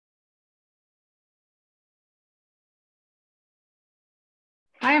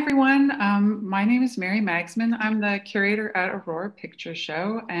Hi, everyone. My name is Mary Magsman. I'm the curator at Aurora Picture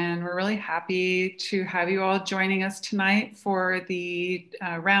Show, and we're really happy to have you all joining us tonight for the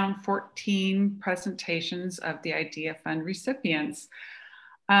round 14 presentations of the Idea Fund recipients.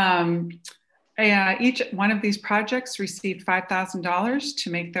 Each one of these projects received $5,000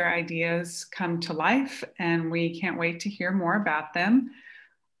 to make their ideas come to life, and we can't wait to hear more about them.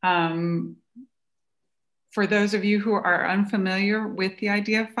 For those of you who are unfamiliar with the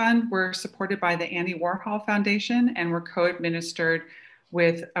Idea Fund, we're supported by the Andy Warhol Foundation, and we're co-administered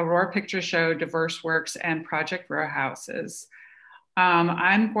with Aurora Picture Show, DiverseWorks, and Project Row Houses.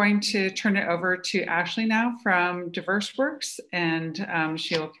 I'm going to turn it over to Ashley now from DiverseWorks, and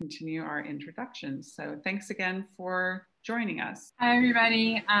she'll continue our introductions. So thanks again for joining us. Hi,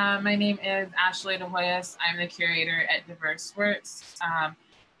 everybody. My name is Ashley DeHoyas. I'm the curator at DiverseWorks.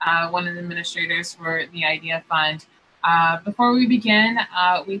 One of the administrators for the Idea Fund. Before we begin,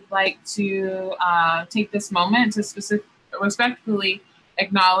 we'd like to take this moment to respectfully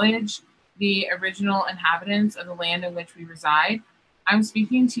acknowledge the original inhabitants of the land in which we reside. I'm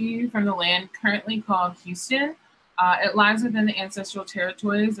speaking to you from the land currently called Houston. It lies within the ancestral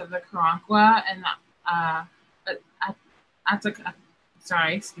territories of the Karankawa and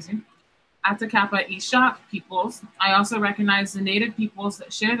Atacapa Eshok peoples. I also recognize the native peoples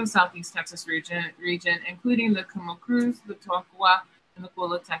that share the Southeast Texas region, including the Kumokroos, the Torquwa, and the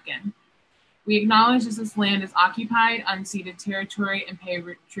Quulatecan. We acknowledge that this land is occupied, unceded territory, and pay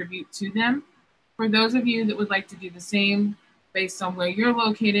tribute to them. For those of you that would like to do the same based on where you're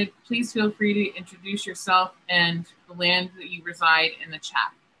located, please feel free to introduce yourself and the land that you reside in the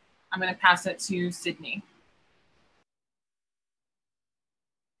chat. I'm going to pass it to Sydney.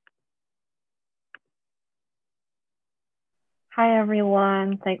 Hi,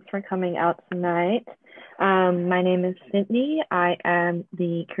 everyone. Thanks for coming out tonight. My name is Sydney. I am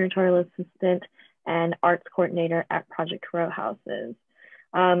the curatorial assistant and arts coordinator at Project Row Houses.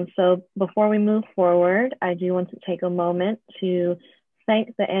 So before we move forward, I do want to take a moment to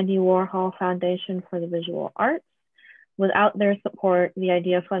thank the Andy Warhol Foundation for the visual arts. Without their support, the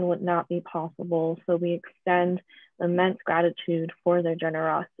Idea Fund would not be possible, so we extend immense gratitude for their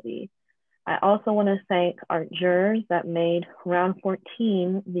generosity. I also want to thank our jurors that made round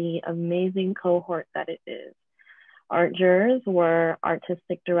 14 the amazing cohort that it is. Our jurors were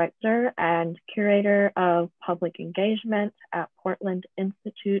artistic director and curator of public engagement at Portland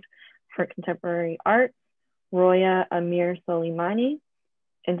Institute for Contemporary Art, Roya Amir Soleimani,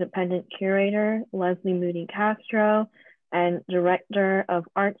 independent curator Leslie Moody Castro, and director of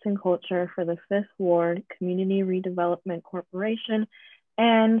arts and culture for the Fifth Ward Community Redevelopment Corporation,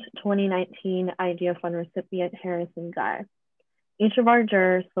 and 2019 Idea Fund recipient Harrison Guy. Each of our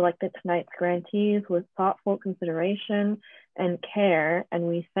jurors selected tonight's grantees with thoughtful consideration and care, and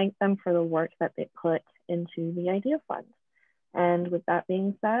we thank them for the work that they put into the Idea Fund. And with that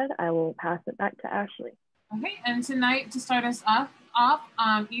being said, I will pass it back to Ashley. Okay, and tonight to start us off,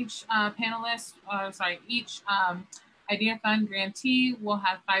 each Idea Fund grantee will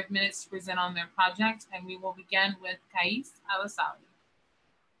have 5 minutes to present on their project, and we will begin with Qais Assali.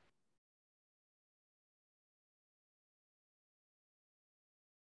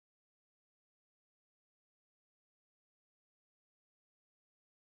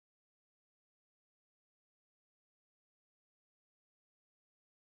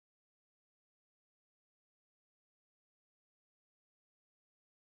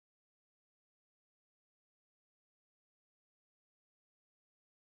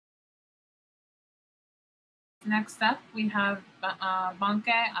 Next up, we have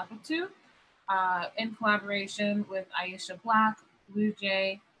Banke Abatu in collaboration with Aisha Black, Blue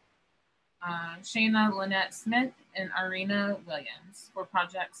Jay, Shayna Lynette Smith, and Arena Williams for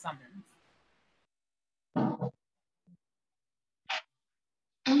Project Summons.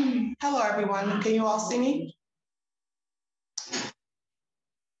 Hello, everyone. Can you all see me?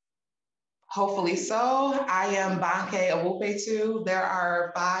 Hopefully so. I am Banke Awupetu. There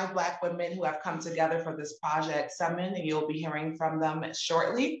are 5 Black women who have come together for this project Summon, and you'll be hearing from them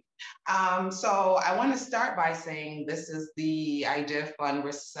shortly. So I want to start by saying this is the Idea Fund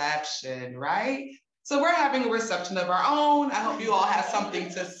reception, right? So we're having a reception of our own. I hope you all have something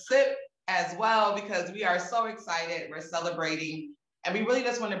to sip as well, because we are so excited. We're celebrating, and we really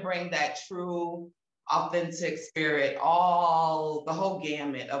just want to bring that true, authentic spirit, the whole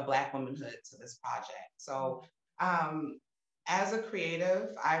gamut of Black womanhood to this project. So as a creative,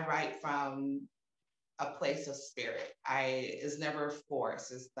 I write from a place of spirit. It's never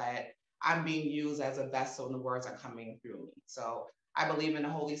forced. It's that I'm being used as a vessel and the words are coming through me. So I believe in the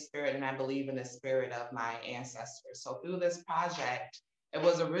Holy Spirit, and I believe in the spirit of my ancestors. So through this project, It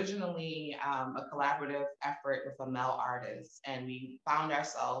was originally a collaborative effort with a male artist, and we found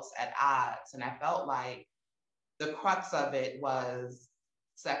ourselves at odds. And I felt like the crux of it was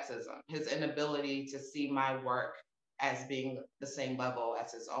sexism, his inability to see my work as being the same level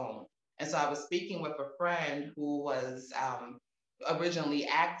as his own. And so I was speaking with a friend who was originally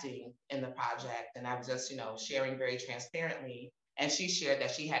acting in the project, and I was just, sharing very transparently. And she shared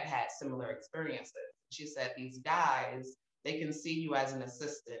that she had had similar experiences. She said, these guys, they can see you as an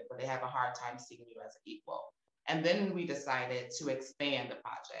assistant, but they have a hard time seeing you as an equal. And then we decided to expand the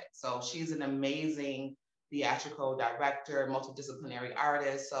project. So she's an amazing theatrical director, multidisciplinary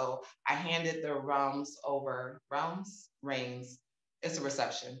artist. So I handed the reins, it's a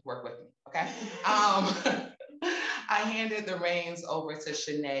reception, work with me, okay? I handed the reins over to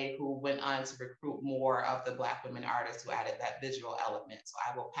Shanae, who went on to recruit more of the Black women artists who added that visual element. So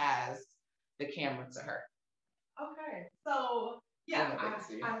I will pass the camera to her. Okay, so yeah,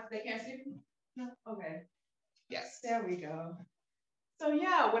 they can't see me? No, okay. Yes. There we go. So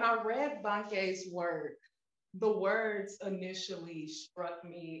yeah, when I read Banke's work, the words initially struck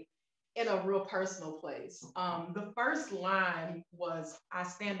me in a real personal place. The first line was, I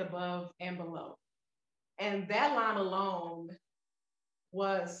stand above and below. And that line alone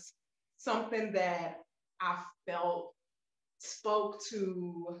was something that I felt spoke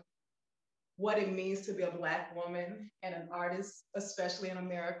to what it means to be a Black woman and an artist, especially in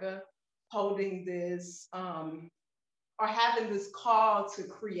America, holding this, or having this call to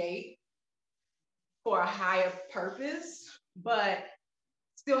create for a higher purpose, but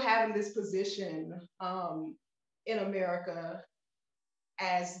still having this position in America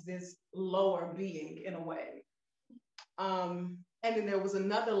as this lower being in a way. And then there was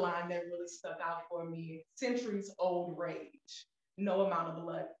another line that really stuck out for me: centuries old rage, no amount of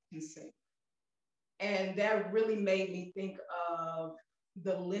blood can sink. And that really made me think of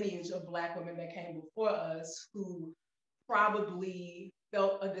the lineage of Black women that came before us, who probably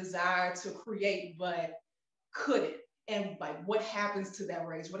felt a desire to create, but couldn't. And like, what happens to that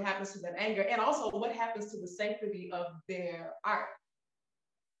rage? What happens to that anger? And also, what happens to the sanctity of their art?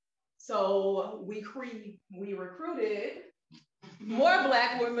 So we recruited more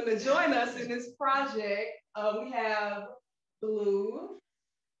Black women to join us in this project. We have Blue,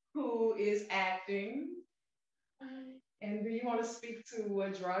 who is acting. And do you want to speak to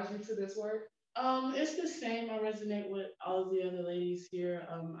what draws you to this work? It's the same. I resonate with all the other ladies here.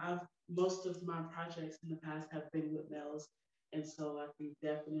 Most of my projects in the past have been with males, and so I can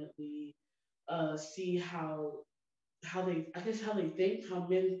definitely see how they think, how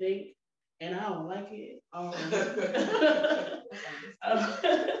men think, and I don't like it. I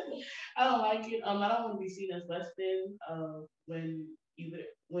don't like it. I don't want to be seen as less than when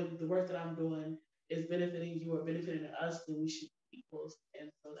the work that I'm doing is benefiting you or benefiting us, then we should be equals. And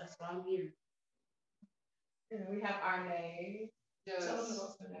so that's why I'm here. And we have Arne. Yes. Tell them to go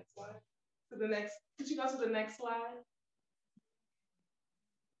to the next slide. Could you go to the next slide?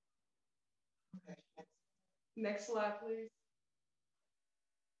 Okay. Next slide, please.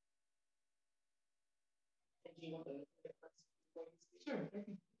 Sure.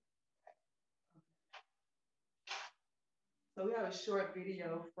 So we have a short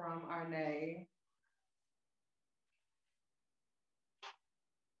video from Arne.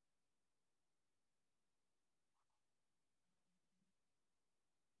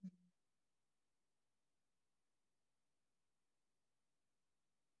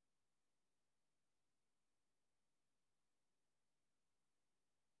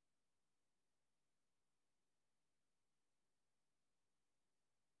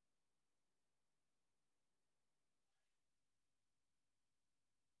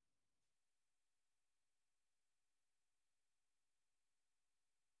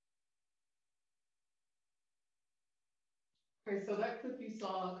 Okay, so that clip you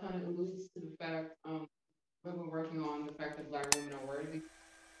saw kind of alludes to the fact that we're working on the fact that Black women are worthy.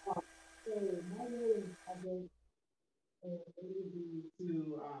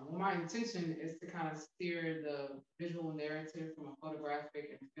 My intention is to kind of steer the visual narrative from a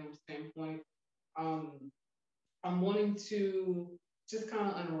photographic and film standpoint. I'm wanting to just kind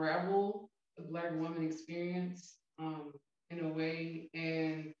of unravel the Black woman experience in a way,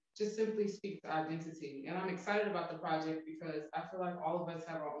 and just simply speak to identity. And I'm excited about the project because I feel like all of us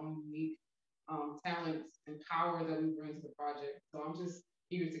have our own unique talents and power that we bring to the project. So I'm just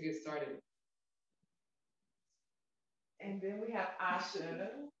eager to get started. And then we have Asha.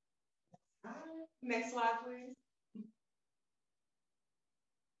 Next slide, please.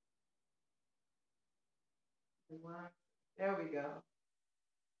 There we go.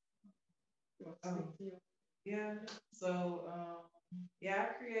 Yeah, so Yeah,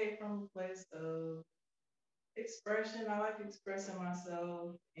 I create from a place of expression. I like expressing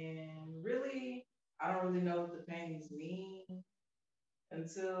myself, and really, I don't really know what the paintings mean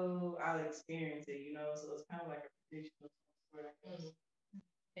until I experience it, you know. So it's kind of like a prediction of some sort, I guess.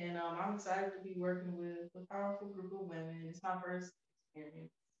 And I'm excited to be working with a powerful group of women. It's my first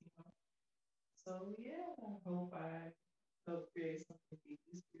experience, you know. So yeah, I hope I help create something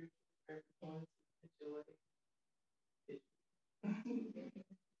deeply spiritual for everyone to enjoy.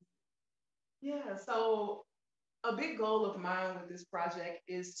 Yeah, so a big goal of mine with this project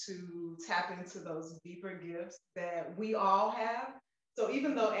is to tap into those deeper gifts that we all have. So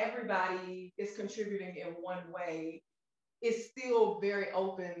even though everybody is contributing in one way, it's still very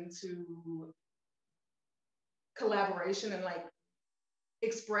open to collaboration and like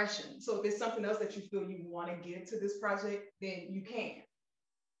expression. So if there's something else that you feel you want to give to this project, then you can.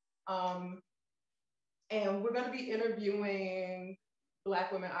 And we're going to be interviewing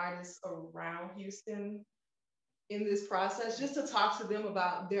Black women artists around Houston in this process, just to talk to them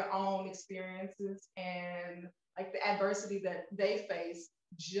about their own experiences and like the adversity that they face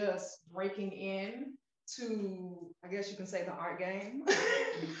just breaking in to, I guess you can say, the art game.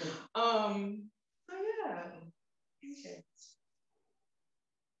 So yeah. Okay.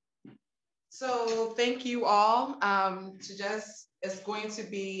 So thank you all. It's going to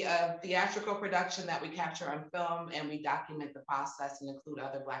be a theatrical production that we capture on film, and we document the process and include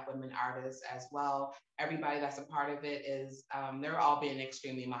other Black women artists as well. Everybody that's a part of it is, they're all being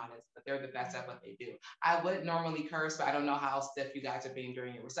extremely modest, but they're the best at what they do. I would normally curse, but I don't know how stiff you guys are being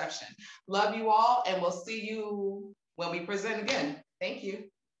during your reception. Love you all, and we'll see you when we present again. Thank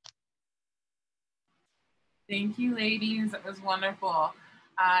you. Thank you, ladies. It was wonderful.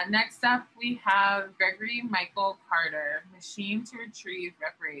 Next up, we have Gregory Michael Carter, Machine to Retrieve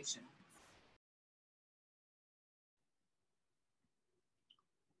Reparations.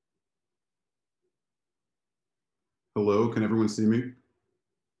 Hello, can everyone see me?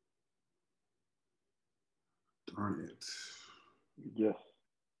 Darn it. Yes.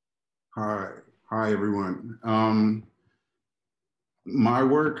 Hi everyone. My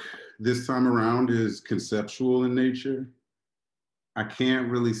work this time around is conceptual in nature. I can't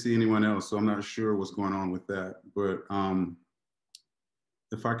really see anyone else, so I'm not sure what's going on with that. But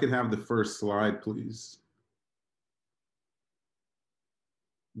if I could have the first slide, please.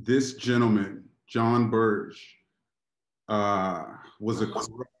 This gentleman, John Burge, was a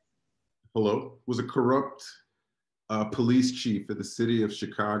corrupt police chief of the city of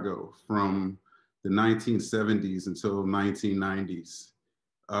Chicago from the 1970s until 1990s.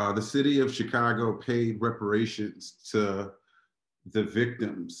 The city of Chicago paid reparations to the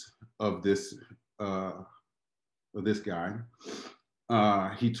victims of this guy.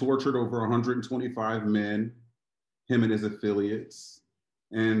 He tortured over 125 men, him and his affiliates.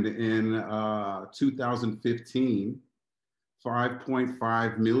 And in 2015,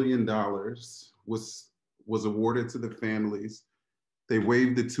 $5.5 million was awarded to the families. They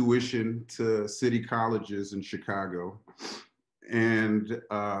waived the tuition to city colleges in Chicago. And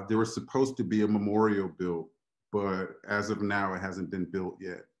there was supposed to be a memorial built, but as of now, it hasn't been built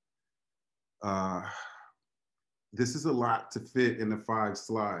yet. This is a lot to fit in the 5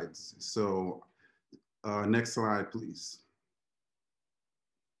 slides. So next slide, please.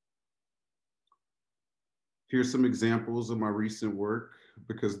 Here's some examples of my recent work,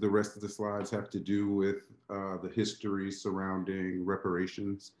 because the rest of the slides have to do with the history surrounding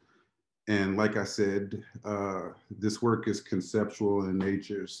reparations. And like I said, this work is conceptual in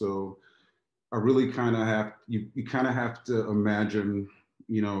nature. So I really kind of have, you kind of have to imagine,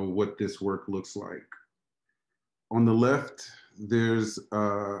 you know, what this work looks like. On the left, there's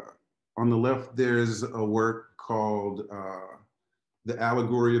a work called The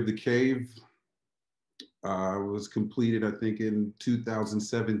Allegory of the Cave. It was completed, I think, in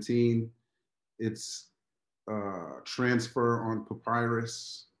 2017. It's transfer on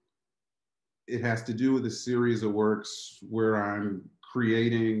papyrus. It has to do with a series of works where I'm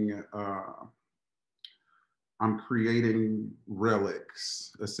creating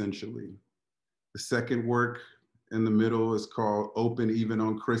relics, essentially. The second work in the middle is called Open Even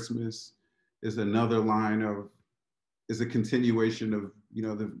on Christmas. Is another line of, is a continuation of, you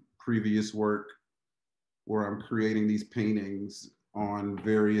know, the previous work, where I'm creating these paintings on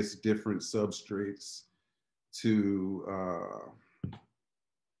various different substrates to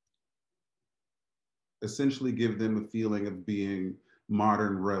essentially give them a feeling of being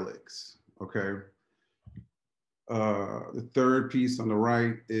modern relics, okay? The third piece on the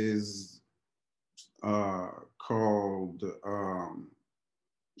right is called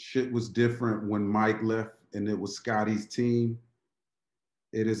Shit Was Different When Mike Left and It Was Scotty's Team.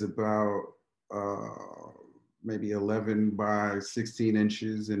 It is about maybe 11 by 16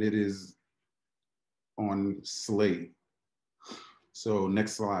 inches, and it is on slate. So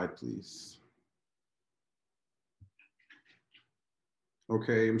next slide, please.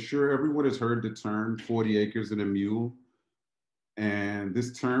 Okay, I'm sure everyone has heard the term 40 acres and a mule. And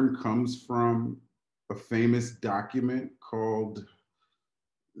this term comes from a famous document called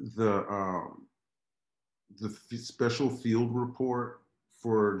the Special Field Report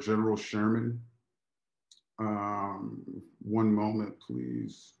for General Sherman. One moment,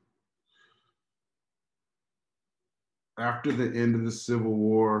 please. After the end of the Civil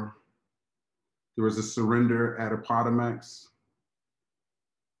War, there was a surrender at Appomattox.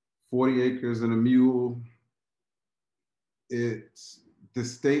 40 acres and a mule. The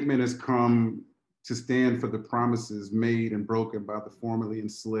statement has come to stand for the promises made and broken by the formerly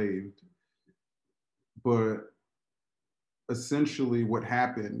enslaved. But essentially what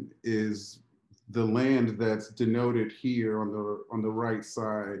happened is the land that's denoted here on the right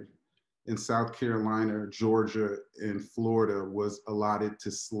side in South Carolina, Georgia, and Florida was allotted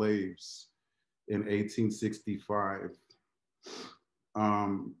to slaves in 1865.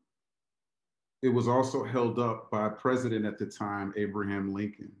 It was also held up by President at the time, Abraham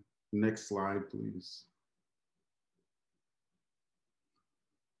Lincoln. Next slide, please.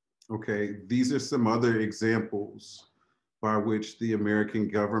 Okay, these are some other examples by which the American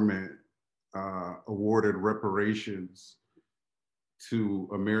government awarded reparations to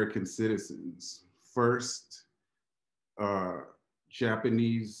American citizens. First,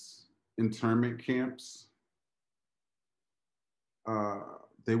 Japanese internment camps.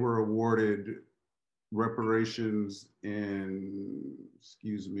 They were awarded reparations in,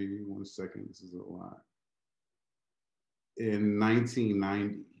 excuse me, 1 second, this is a lot. In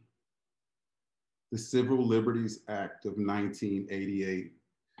 1990, the Civil Liberties Act of 1988.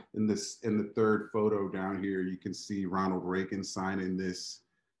 In the third photo down here, you can see Ronald Reagan signing this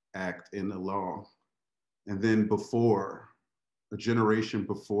act in the law. And then a generation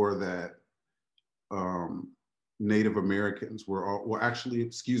before that, Native Americans were a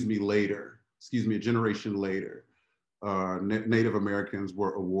generation later, Native Americans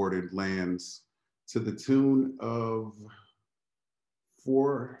were awarded lands to the tune of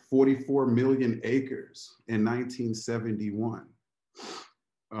 44 million acres in 1971.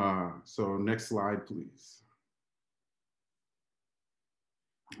 So next slide, please.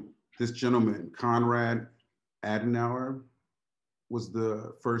 This gentleman, Konrad Adenauer, was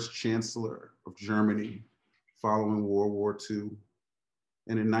the first chancellor of Germany following World War II.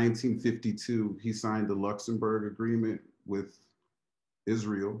 And in 1952, he signed the Luxembourg Agreement with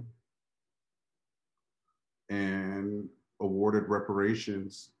Israel and awarded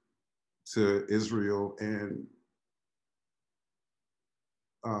reparations to Israel and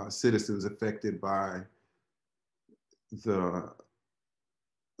citizens affected by the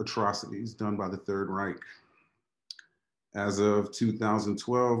atrocities done by the Third Reich. As of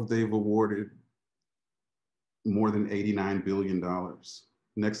 2012, they've awarded more than $89 billion.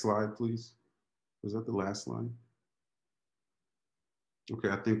 Next slide, please. Was that the last slide? Okay,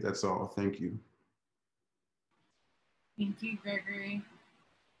 I think that's all. Thank you. Thank you, Gregory.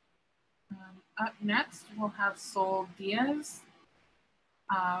 Up next, we'll have Sol Diaz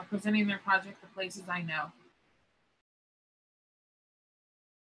presenting their project, The Places I Know.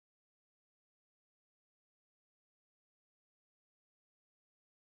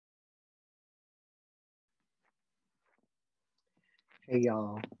 Hey,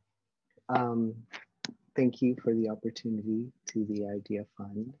 y'all. Thank you for the opportunity to the Idea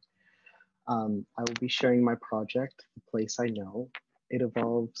Fund. I will be sharing my project, The Place I Know. It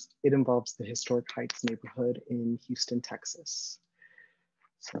involves the Historic Heights neighborhood in Houston, Texas.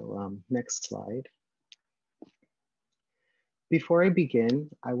 So next slide. Before I begin,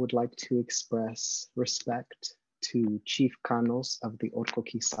 I would like to express respect to Chief Canos of the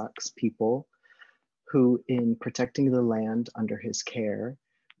Orcoquisax people, who in protecting the land under his care,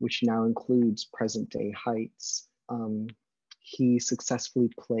 which now includes present-day Heights, he successfully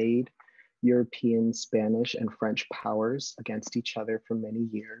played European, Spanish, and French powers against each other for many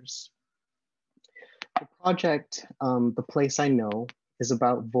years. The project, The Place I Know, is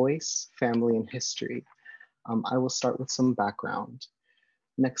about voice, family, and history. I will start with some background.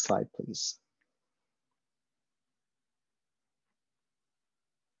 Next slide, please.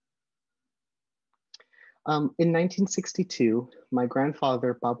 In 1962, my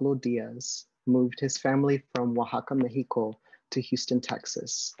grandfather, Pablo Diaz, moved his family from Oaxaca, Mexico to Houston,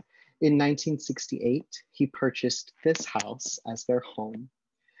 Texas. In 1968, he purchased this house as their home.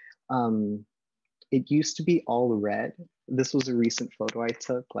 It used to be all red, This was a recent photo I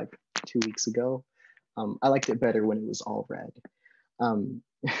took like 2 weeks ago. I liked it better when it was all red. Um,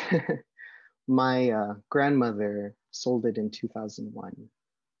 my grandmother sold it in 2001.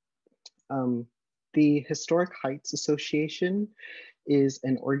 The Historic Heights Association is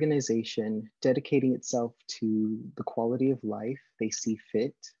an organization dedicating itself to the quality of life they see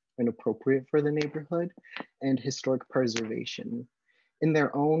fit and appropriate for the neighborhood and historic preservation. In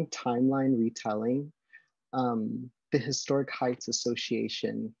their own timeline retelling, the Historic Heights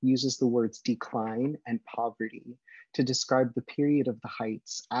Association uses the words decline and poverty to describe the period of the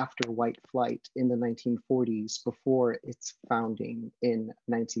Heights after white flight in the 1940s before its founding in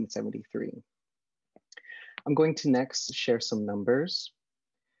 1973. I'm going to next share some numbers.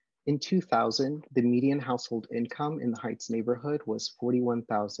 In 2000, the median household income in the Heights neighborhood was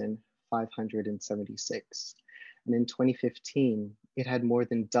 $41,576. And in 2015, it had more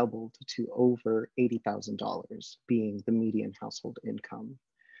than doubled to over $80,000, being the median household income.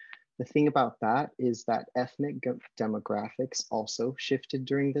 The thing about that is that ethnic demographics also shifted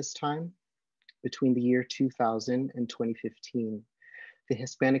during this time. Between the year 2000 and 2015, the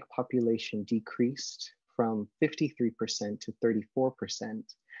Hispanic population decreased from 53% to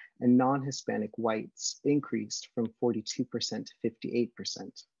 34%, and non-Hispanic whites increased from 42% to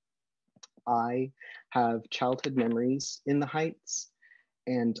 58%. I have childhood memories in the Heights,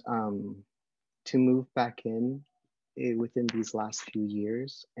 and to move back in within these last few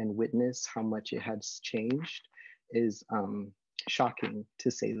years and witness how much it has changed is shocking,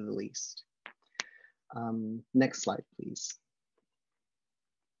 to say the least. Next slide, please.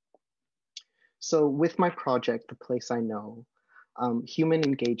 So with my project, The Place I Know, human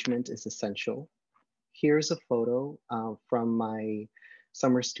engagement is essential. Here's a photo from my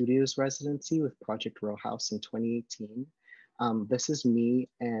summer studios residency with Project Row House in 2018. This is me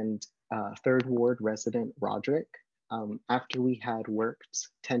and Third Ward resident Roderick after we had worked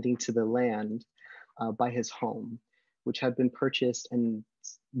tending to the land by his home, which had been purchased and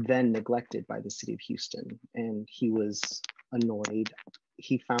then neglected by the city of Houston. And he was annoyed.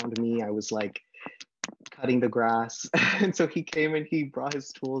 He found me, I was like cutting the grass. And so he came and he brought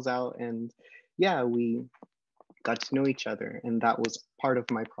his tools out, and yeah, we got to know each other, and that was part of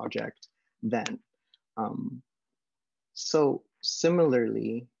my project then. So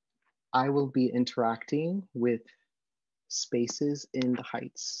similarly, I will be interacting with spaces in the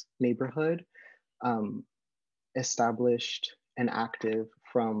Heights neighborhood, established and active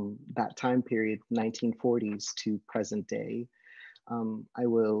from that time period, 1940s to present day. I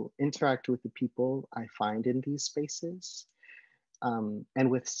will interact with the people I find in these spaces.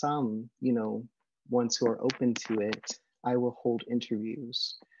 And with some, you know, ones who are open to it, I will hold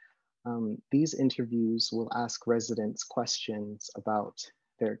interviews. These interviews will ask residents questions about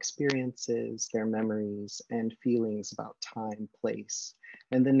their experiences, their memories, and feelings about time, place,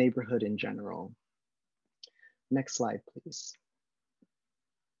 and the neighborhood in general. Next slide, please.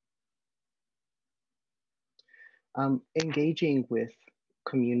 Engaging with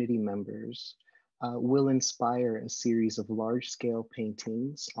community members will inspire a series of large-scale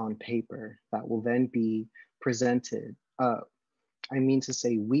paintings on paper that will then be presented, I mean to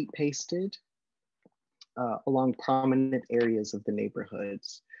say wheat pasted, along prominent areas of the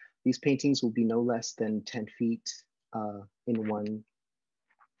neighborhoods. These paintings will be no less than 10 feet in one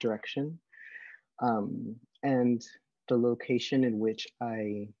direction. And the location in which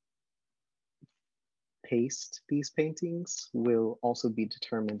I paste these paintings will also be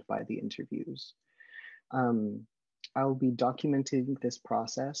determined by the interviews. I'll be documenting this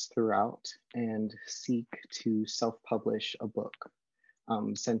process throughout and seek to self-publish a book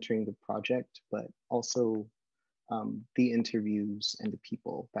centering the project, but also the interviews and the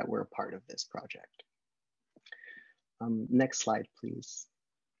people that were a part of this project. Next slide, please.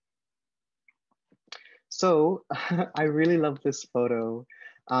 So I really love this photo.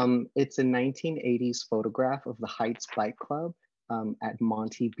 It's a 1980s photograph of the Heights Bike Club at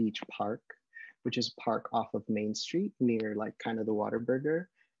Monty Beach Park, which is a park off of Main Street near like kind of the Whataburger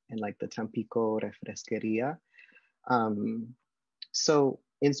and like the Tampico Refresqueria. So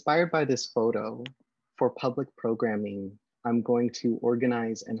inspired by this photo, for public programming, I'm going to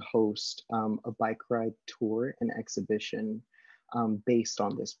organize and host a bike ride tour and exhibition based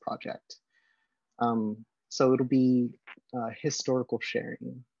on this project. So it'll be historical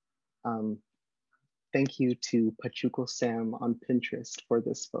sharing. Thank you to Pachuco Sam on Pinterest for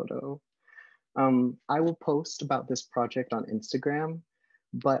this photo. I will post about this project on Instagram,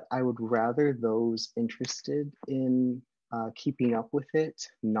 but I would rather those interested in keeping up with it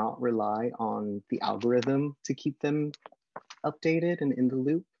not rely on the algorithm to keep them updated and in the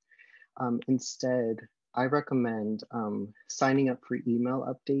loop. Instead, I recommend signing up for email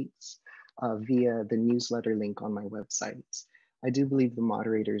updates via the newsletter link on my website. I do believe the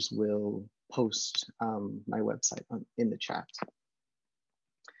moderators will post my website in the chat.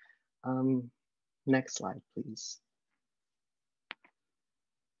 Next slide, please.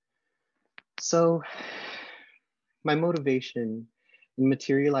 So my motivation in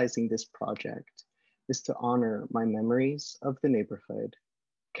materializing this project is to honor my memories of the neighborhood,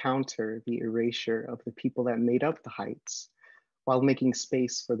 counter the erasure of the people that made up the Heights, while making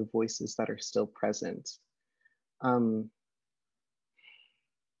space for the voices that are still present. None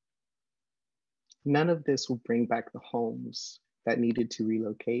of this will bring back the homes that needed to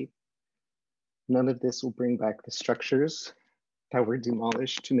relocate. None of this will bring back the structures that were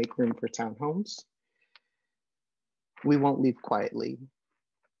demolished to make room for townhomes. We won't leave quietly.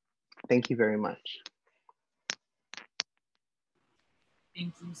 Thank you very much.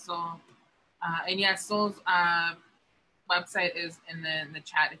 Thank you, Sol. And yeah, Sol's website is in the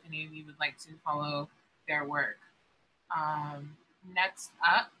chat if any of you would like to follow their work. Next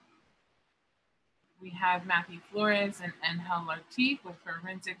up, we have Matthew Flores and Angel Latif with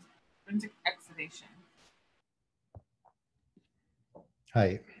forensic excavation.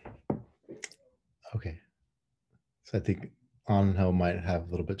 Hi. Okay. So I think Angel might have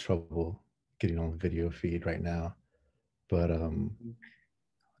a little bit trouble getting on the video feed right now, but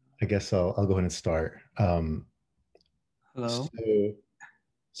I guess I'll go ahead and start. Hello.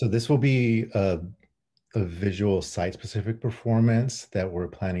 So this will be a visual site-specific performance that we're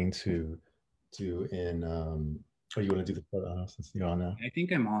planning to do in. Oh, you want to do the photo since you're on now? I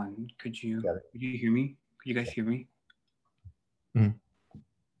think I'm on. Could you hear me? Could you guys hear me? Mm-hmm.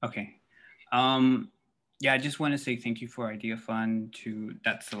 Okay. Yeah, I just want to say thank you for Idea Fund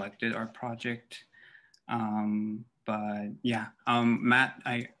that selected our project. But yeah, Matt,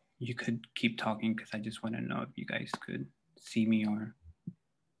 you could keep talking because I just want to know if you guys could see me or.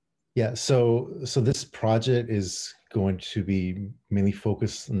 Yeah, so this project is going to be mainly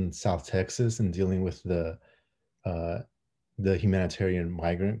focused in South Texas and dealing with the humanitarian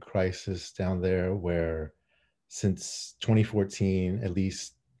migrant crisis down there, where since 2014, at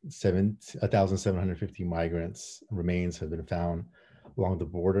least 1,750 migrants remains have been found along the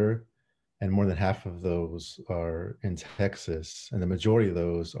border, and more than half of those are in Texas, and the majority of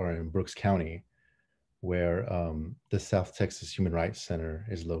those are in Brooks County, where the South Texas Human Rights Center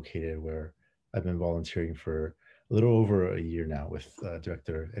is located, where I've been volunteering for a little over a year now with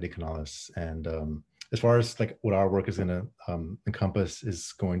Director Eddie Canales. And as far as like what our work is going to encompass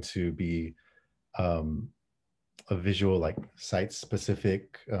is going to be a visual, like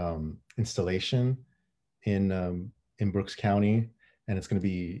site-specific installation in Brooks County, and it's going to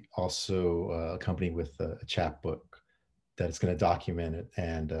be also accompanied with a chapbook that is going to document it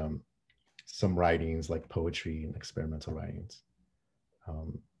and some writings like poetry and experimental writings.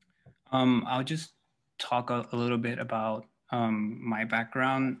 I'll just talk a little bit about my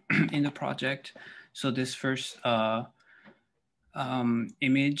background in the project. So this first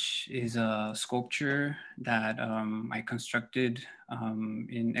image is a sculpture that I constructed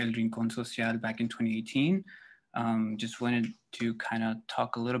in El Rincón Social back in 2018. Just wanted to kind of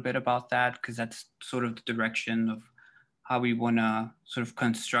talk a little bit about that because that's sort of the direction of how we want to sort of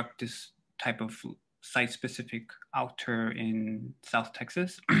construct this type of site-specific outer in South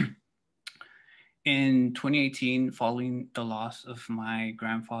Texas. In 2018, following the loss of my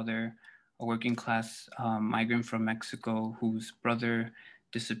grandfather, a working class migrant from Mexico whose brother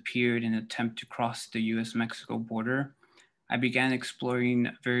disappeared in an attempt to cross the US-Mexico border, I began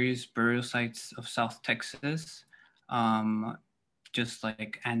exploring various burial sites of South Texas, just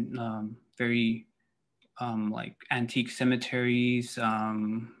like very like antique cemeteries,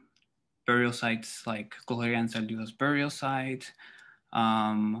 burial sites like Gloria and Saldiva's burial site,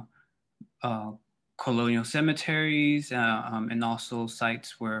 colonial cemeteries, and also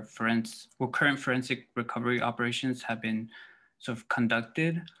sites where current forensic recovery operations have been sort of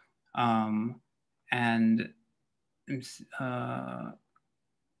conducted, and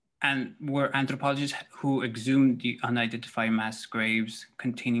where anthropologists who exhumed the unidentified mass graves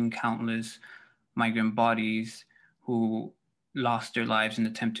containing countless migrant bodies who lost their lives in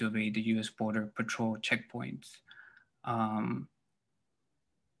an attempt to evade the US border patrol checkpoints.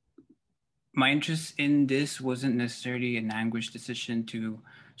 My interest in this wasn't necessarily an anguished decision to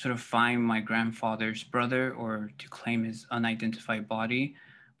sort of find my grandfather's brother or to claim his unidentified body,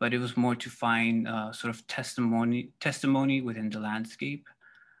 but it was more to find sort of testimony within the landscape.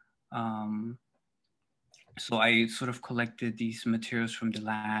 So I sort of collected these materials from the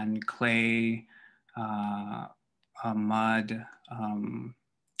land: clay, mud,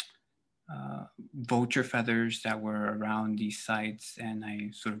 vulture feathers that were around these sites, and I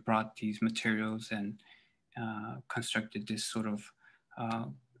sort of brought these materials and constructed this sort of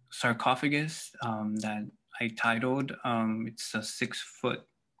sarcophagus that I titled. It's a 6-foot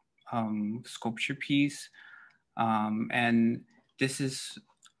sculpture piece, and this is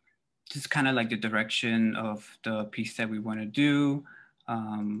just kind of like the direction of the piece that we want to do,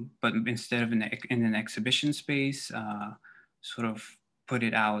 but instead of in an exhibition space, sort of put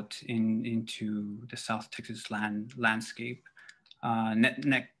it out into the South Texas landscape.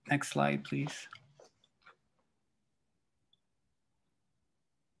 Next slide, please.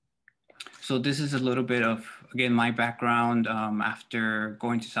 So this is a little bit of, again, my background. After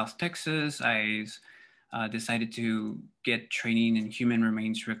going to South Texas, I decided to get training in human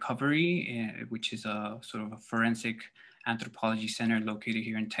remains recovery, which is a sort of a forensic anthropology center located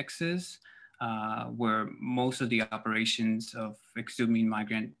here in Texas, where most of the operations of exhuming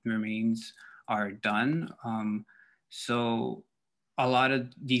migrant remains are done. So a lot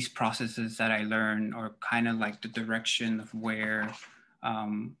of these processes that I learned are kind of like the direction of where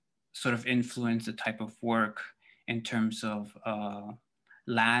sort of influence the type of work in terms of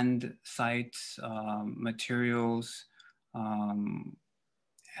land sites, materials,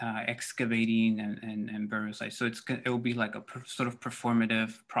 excavating and burial sites. So it will be like a sort of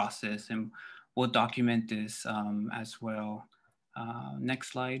performative process, and we'll document this as well.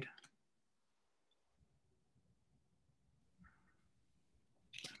 Next slide.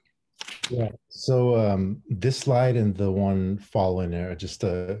 Yeah, so this slide and the one following are just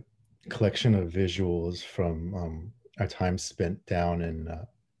a collection of visuals from our time spent down in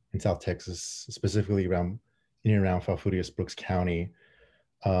South Texas, specifically in and around Falfurrias, Brooks County.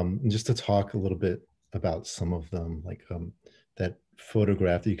 Just to talk a little bit about some of them, like that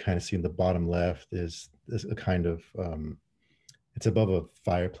photograph that you kind of see in the bottom left is a kind of, it's above a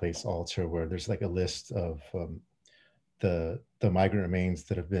fireplace altar where there's like a list of the migrant remains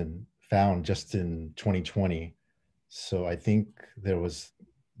that have been found just in 2020. So I think there was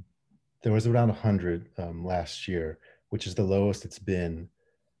around 100 last year, which is the lowest it's been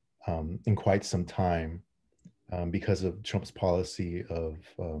in quite some time, because of Trump's policy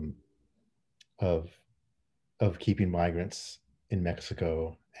of keeping migrants in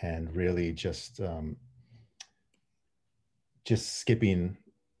Mexico and really just skipping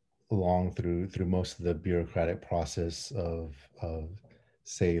along through most of the bureaucratic process of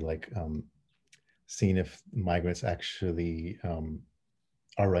say like seeing if migrants actually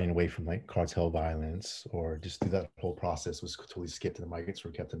are running away from like cartel violence, or just through that whole process was totally skipped and the migrants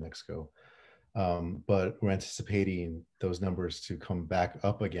were kept in Mexico. But we're anticipating those numbers to come back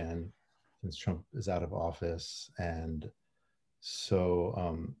up again since Trump is out of office. And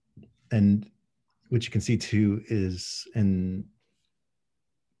so, and what you can see too is in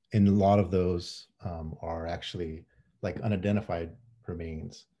a lot of those are actually like unidentified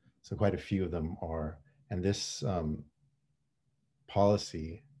remains. So quite a few of them are. And this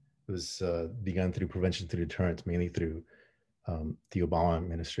policy was begun through prevention through deterrence, mainly through the Obama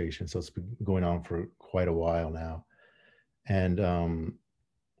administration. So it's been going on for quite a while now. And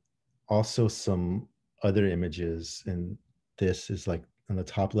also some other images, and this is like on the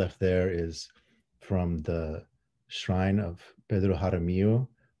top left there is from the shrine of Pedro Jaramillo,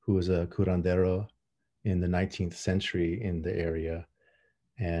 who was a curandero in the 19th century in the area.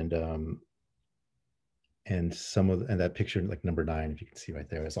 And that picture, like number 9, if you can see right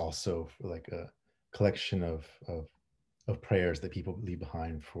there, is also like a collection of prayers that people leave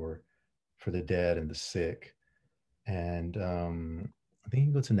behind for the dead and the sick. And I think you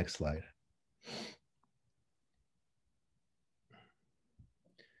can go to the next slide.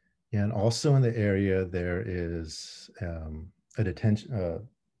 Yeah, and also in the area there is a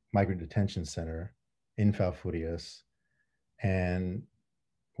migrant detention center in Falfurrias, and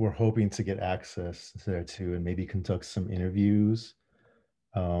we're hoping to get access there too, and maybe conduct some interviews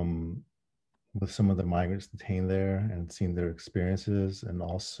with some of the migrants detained there and seeing their experiences, and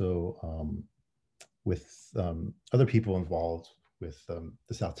also with other people involved with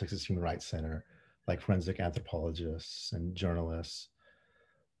the South Texas Human Rights Center, like forensic anthropologists and journalists.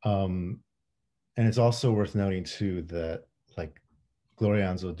 And it's also worth noting too that like Gloria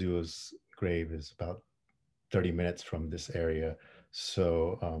Anzaldua's grave is about 30 minutes from this area.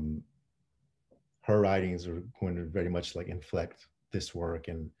 So her writings are going to very much like inflect this work,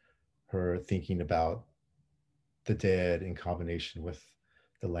 and her thinking about the dead in combination with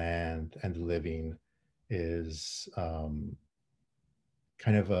the land and the living is kind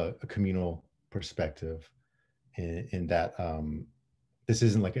of a communal perspective in that this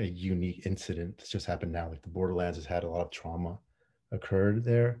isn't like a unique incident that's just happened now. Like the Borderlands has had a lot of trauma occurred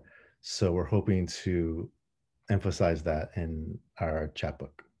there. So we're hoping to emphasize that in our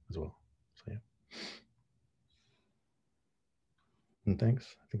chapbook as well. So yeah. And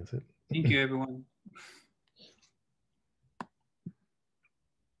thanks. I think that's it. Thank you, everyone.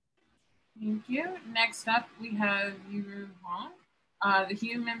 Thank you. Next up, we have Yu Huang, the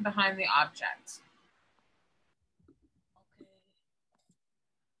human behind the object. Okay.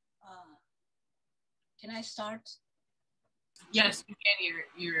 Can I start? Yes, you can,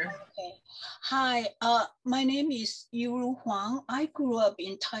 Yu. Okay. Hi, my name is Yu Huang. I grew up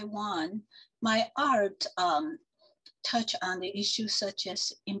in Taiwan. My art touch on the issues such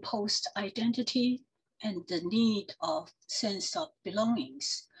as imposed identity and the need of sense of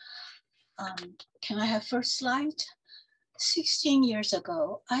belongings. Can I have first slide? 16 years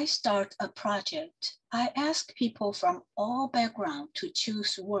ago, I started a project. I asked people from all backgrounds to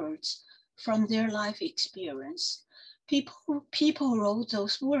choose words from their life experience. People wrote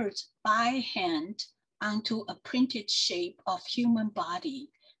those words by hand onto a printed shape of human body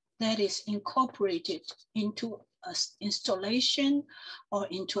that is incorporated into an installation or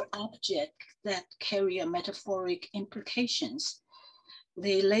into objects that carry a metaphoric implications.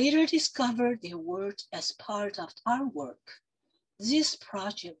 They later discovered their work as part of our work. This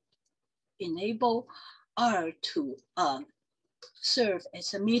project enabled art to serve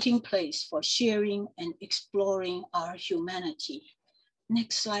as a meeting place for sharing and exploring our humanity.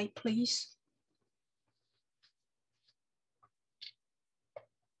 Next slide, please.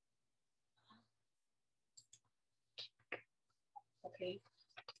 Okay.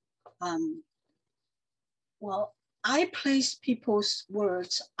 Well, I place people's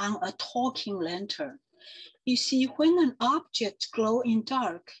words on a talking lantern. You see, when an object glows in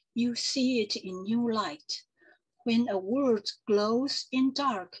dark, you see it in new light. When a word glows in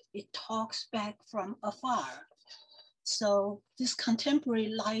dark, it talks back from afar. So this contemporary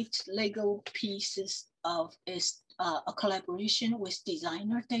light Lego pieces is a collaboration with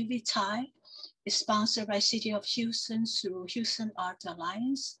designer David Tai. It's sponsored by City of Houston through Houston Art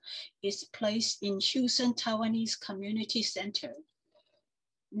Alliance. It's placed in Houston Taiwanese Community Center.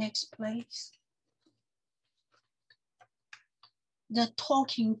 Next, please. The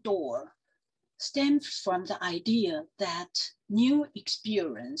talking door stems from the idea that new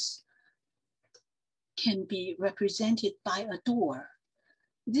experience can be represented by a door.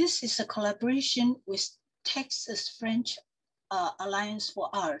 This is a collaboration with Texas French Alliance for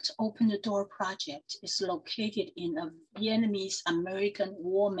Art. Open the Door project is located in a Vietnamese American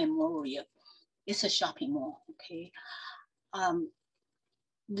War Memorial. It's a shopping mall, okay?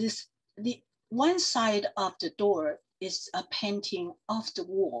 The one side of the door is a painting of the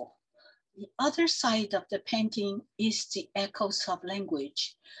wall. The other side of the painting is the echoes of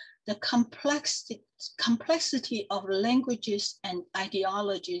language, the complexity of languages and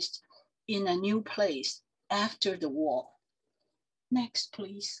ideologies in a new place after the war. Next,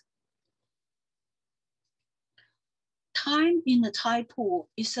 please. Time in the Tai Pool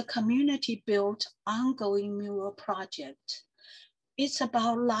is a community-built ongoing mural project. It's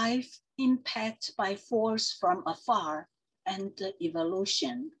about life impacted by force from afar and the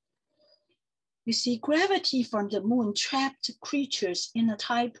evolution. You see, gravity from the moon trapped creatures in a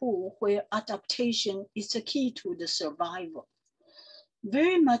Tai Pool where adaptation is the key to the survival.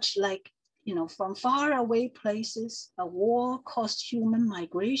 Very much like, from far away places, a war caused human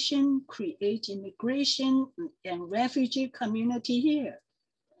migration, create immigration and refugee community here.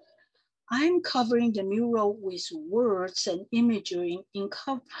 I'm covering the mural with words and imagery,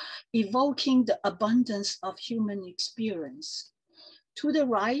 evoking the abundance of human experience. To the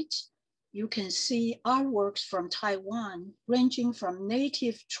right, you can see artworks from Taiwan, ranging from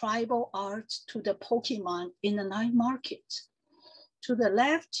native tribal art to the Pokemon in the night market. To the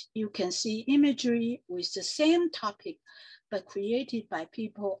left, you can see imagery with the same topic, but created by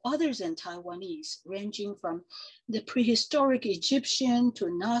people other than Taiwanese, ranging from the prehistoric Egyptian to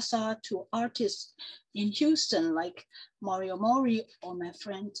NASA to artists in Houston like Mario Mori or my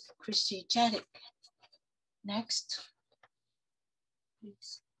friend Christy Jadek. Next,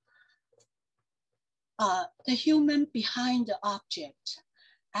 please. The human behind the object.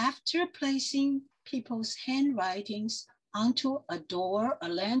 After placing people's handwritings onto a door, a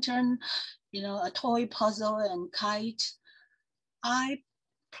lantern, a toy puzzle and kite, I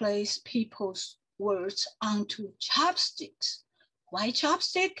place people's words onto chopsticks. Why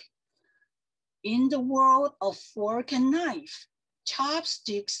chopstick? In the world of fork and knife,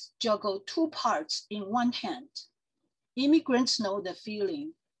 chopsticks juggle two parts in one hand. Immigrants know the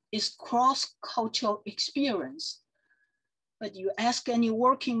feeling. It's cross-cultural experience. But you ask any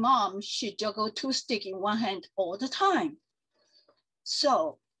working mom, she juggles two sticks in one hand all the time.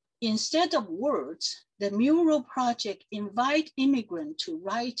 So Instead of words, the mural project invite immigrants to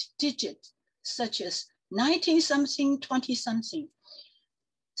write digits such as 19-something, 20-something.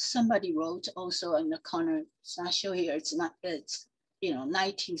 Somebody wrote also in the corner, it's not shown here, it's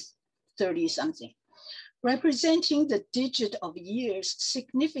 1930-something, representing the digit of years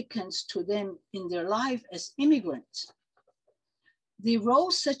significance to them in their life as immigrants. They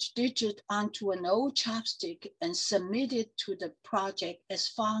wrote such digit onto an old chopstick and submitted to the project as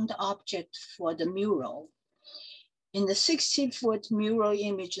found object for the mural. In the 60-foot mural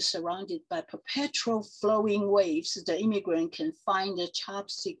image surrounded by perpetual flowing waves, the immigrant can find the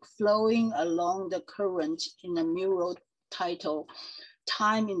chopstick flowing along the current in the mural titled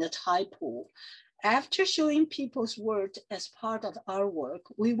Time in the Tide Pool. After showing people's work as part of our work,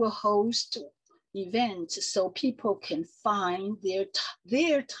 we will host events so people can find their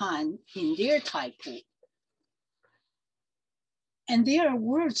time in their tide pool. And there are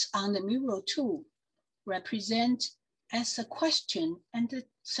words on the mural too, represent as a question and a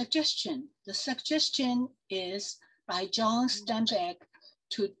suggestion. The suggestion is by John Steinbeck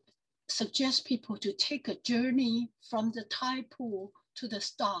to suggest people to take a journey from the tide pool to the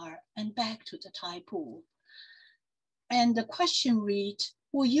star and back to the tide pool. And the question reads,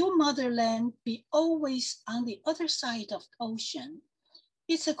 will your motherland be always on the other side of the ocean?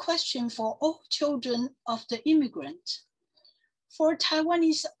 It's a question for all children of the immigrant. For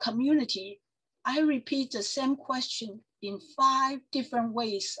Taiwanese community, I repeat the same question in 5 different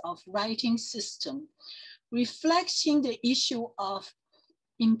ways of writing system, reflecting the issue of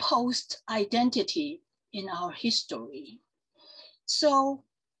imposed identity in our history. So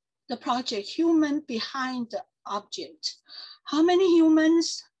the project Human Behind the Object. How many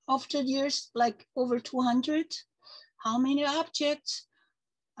humans after years, like over 200? How many objects?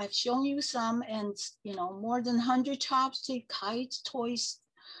 I've shown you some, and more than 100 chopsticks, kites, toys.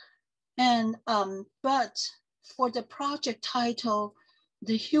 And but for the project title,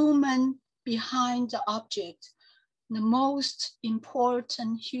 The Human Behind the Object, the most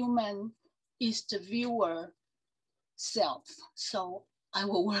important human is the viewer self. So I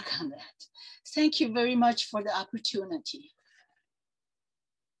will work on that. Thank you very much for the opportunity.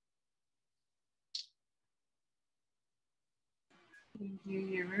 Thank you,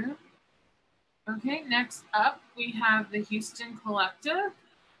 Yeru. Okay, next up, we have the Houston Collective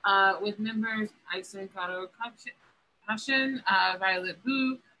with members Aisen Karo Kashin, Violet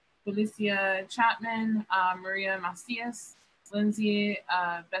Wu, Felicia Chapman, Maria Macias, Lindsay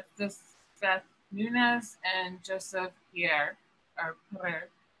Beth Nunez, and Joseph Pierre, or Pierre,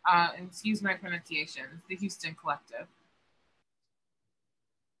 excuse my pronunciation, the Houston Collective.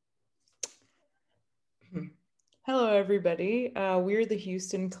 Hello, everybody. We're the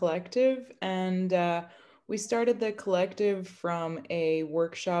Houston Collective, and we started the collective from a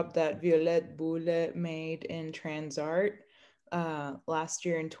workshop that Violette Boule made in Transart last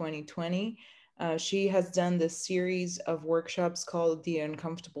year in 2020. She has done this series of workshops called The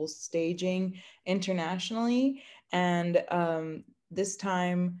Uncomfortable Staging internationally, and this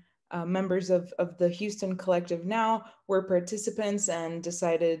time members of the Houston Collective now were participants and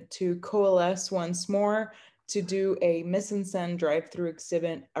decided to coalesce once more to do a mise en scène drive-through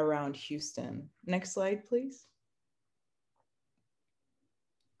exhibit around Houston. Next slide, please.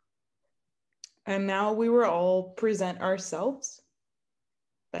 And now we will all present ourselves.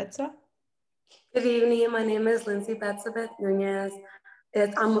 Betsa? Good evening, my name is Lindsay Betsabeth Nunez.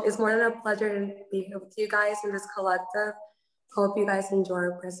 It's more than a pleasure to be here with you guys in this collective. Hope you guys enjoy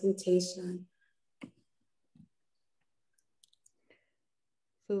our presentation.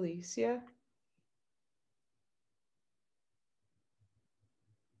 Felicia?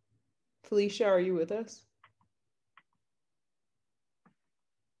 Felicia, are you with us?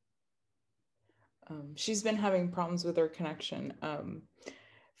 She's been having problems with her connection.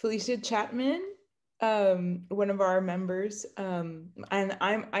 Felicia Chapman, one of our members, and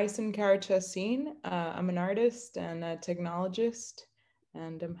I'm Aisen Karachasin. I'm an artist and a technologist,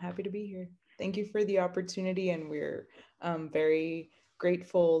 and I'm happy to be here. Thank you for the opportunity, and we're very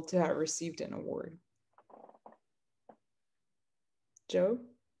grateful to have received an award. Joe?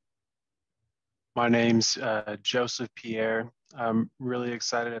 My name's Joseph Pierre. I'm really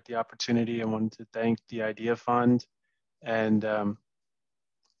excited at the opportunity. I wanted to thank the Idea Fund, and I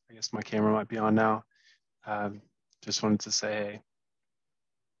guess my camera might be on now. Just wanted to say hey.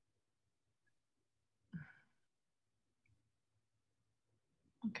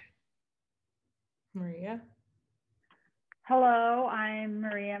 Okay. Maria? Hello, I'm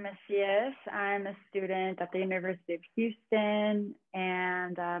Maria Macias. I'm a student at the University of Houston,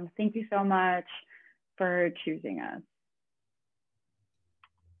 and thank you so much for choosing us.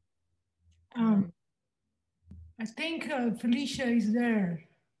 I think Felicia is there.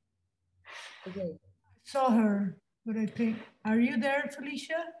 Okay. I saw her, but I think, are you there,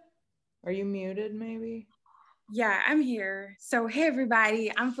 Felicia? Are you muted maybe? Yeah, I'm here. So, hey,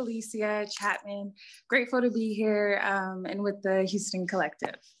 everybody, I'm Felicia Chapman. Grateful to be here and with the Houston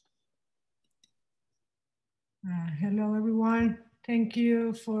Collective. Hello, everyone. Thank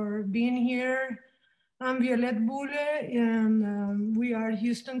you for being here. I'm Violette Boule, and we are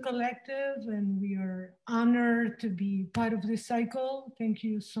Houston Collective, and we are honored to be part of this cycle. Thank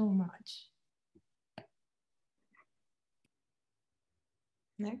you so much.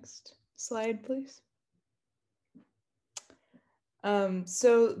 Next slide, please.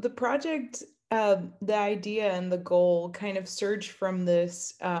 So the project, the idea and the goal kind of surged from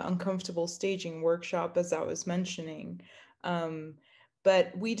this uncomfortable staging workshop, as I was mentioning.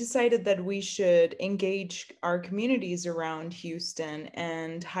 But we decided that we should engage our communities around Houston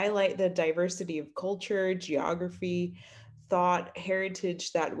and highlight the diversity of culture, geography, thought,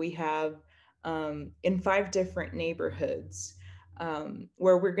 heritage that we have in 5 different neighborhoods,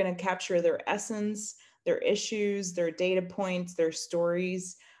 where we're going to capture their essence, their issues, their data points, their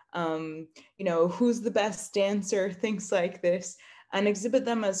stories, you know, who's the best dancer, things like this, and exhibit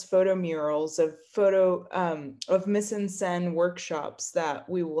them as photo murals of mise en scène workshops that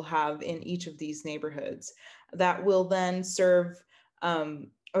we will have in each of these neighborhoods that will then serve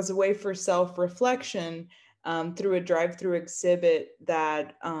as a way for self-reflection through a drive-through exhibit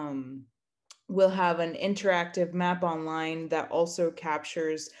that will have an interactive map online that also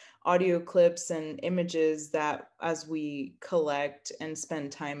captures audio clips and images that as we collect and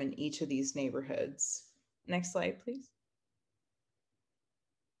spend time in each of these neighborhoods. Next slide, please.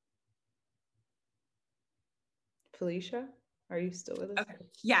 Felicia, are you still with us? Okay.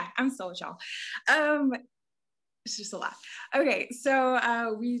 Yeah, I'm still with y'all. It's just a lot. Okay,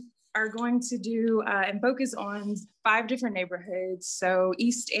 so we are going to do and focus on 5 different neighborhoods. So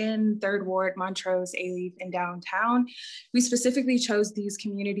East End, 3rd Ward, Montrose, Alief, and downtown. We specifically chose these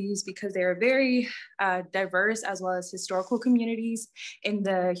communities because they are very diverse as well as historical communities in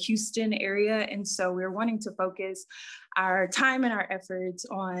the Houston area. And so we're wanting to focus our time and our efforts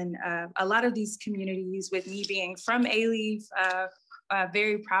on a lot of these communities, with me being from Alief,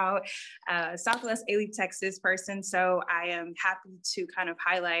 very proud Southwest Alief, Texas person. So I am happy to kind of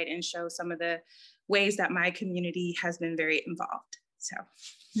highlight and show some of the ways that my community has been very involved. So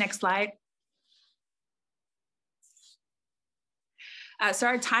next slide. So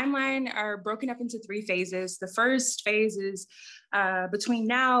our timeline are broken up into 3 phases. The first phase is between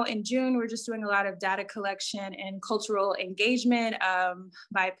now and June. We're just doing a lot of data collection and cultural engagement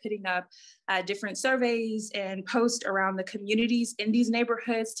by putting up different surveys and posts around the communities in these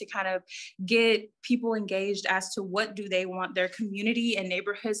neighborhoods to kind of get people engaged as to what do they want their community and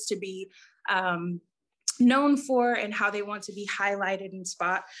neighborhoods to be known for, and how they want to be highlighted and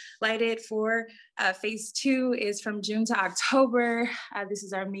spotlighted for. Phase 2 is from June to October. This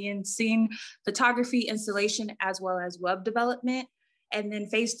is our main scene photography, installation, as well as web development. And then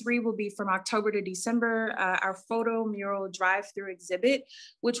phase 3 will be from October to December, our photo mural drive-through exhibit,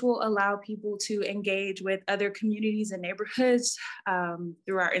 which will allow people to engage with other communities and neighborhoods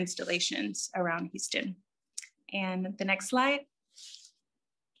through our installations around Houston. And the next slide.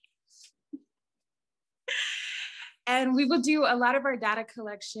 And we will do a lot of our data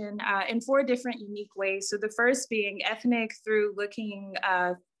collection in 4 different unique ways. So the first being ethnic, through looking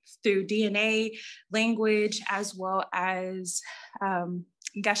through DNA, language, as well as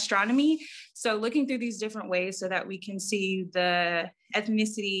gastronomy. So looking through these different ways so that we can see the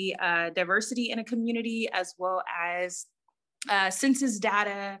ethnicity diversity in a community, as well as census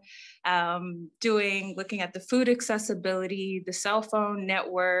data, looking at the food accessibility, the cell phone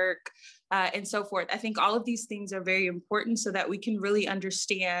network, and so forth. I think all of these things are very important so that we can really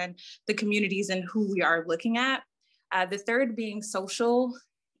understand the communities and who we are looking at. The third being social,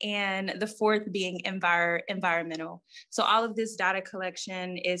 and the fourth being environmental. So all of this data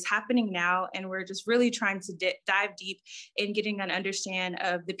collection is happening now, and we're just really trying to dive deep in getting an understanding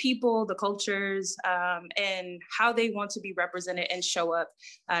of the people, the cultures, and how they want to be represented and show up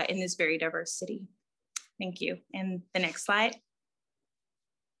in this very diverse city. Thank you. And the next slide.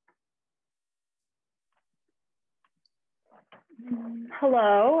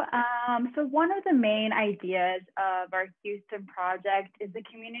 Hello. So one of the main ideas of our Houston project is the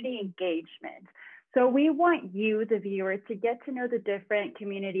community engagement. So we want you, the viewer, to get to know the different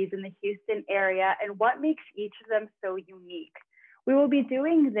communities in the Houston area and what makes each of them so unique. We will be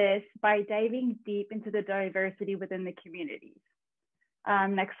doing this by diving deep into the diversity within the communities.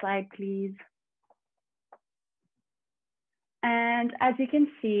 Next slide, please. And as you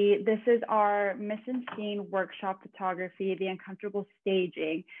can see, this is our mission scene workshop photography, the uncomfortable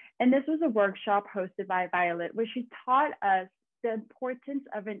staging. And this was a workshop hosted by Violet, where she taught us the importance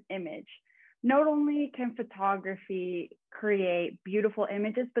of an image. Not only can photography create beautiful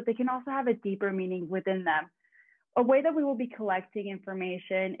images, but they can also have a deeper meaning within them. A way that we will be collecting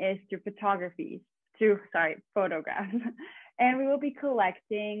information is through photographs. And we will be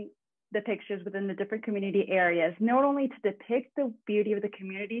collecting the pictures within the different community areas, not only to depict the beauty of the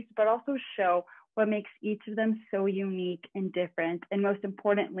communities, but also show what makes each of them so unique and different, and most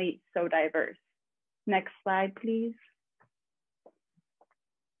importantly, so diverse. Next slide, please.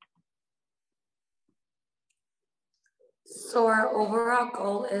 So our overall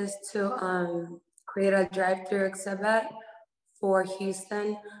goal is to create a drive-through exhibit for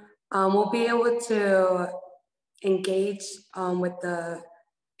Houston. We'll be able to engage with the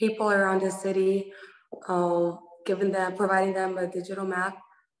people around the city, providing them a digital map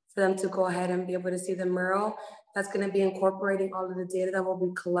for them to go ahead and be able to see the mural. That's going to be incorporating all of the data that we'll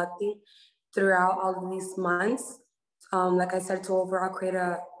be collecting throughout all of these months. Like I said, to overall create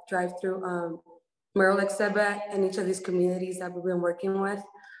a drive-through mural exhibit in each of these communities that we've been working with,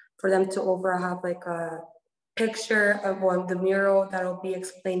 for them to overall have like a picture of the mural that'll be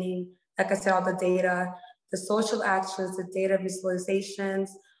explaining, like I said, all the data, the social actions, the data visualizations.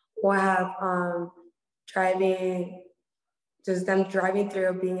 We'll have them driving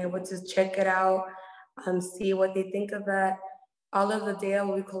through, being able to check it out, see what they think of it. All of the data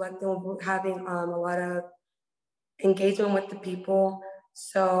we'll be collecting, we'll be having a lot of engagement with the people.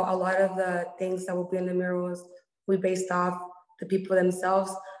 So a lot of the things that will be in the murals will be based off the people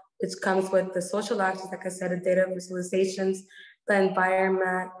themselves, which comes with the social actions, like I said, the data visualizations, the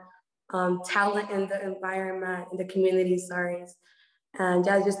environment, talent in the environment, in the community, sorry. And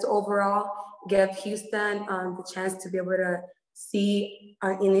yeah, just to overall give Houston the chance to be able to see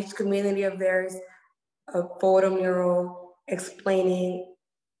in each community of theirs a photo mural explaining,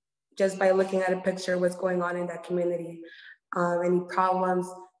 just by looking at a picture, what's going on in that community, any problems,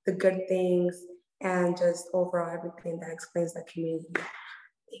 the good things, and just overall everything that explains that community.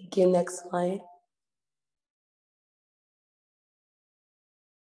 Thank you. Next slide.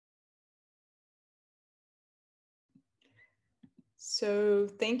 So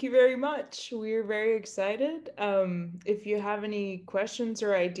thank you very much. We're very excited. If you have any questions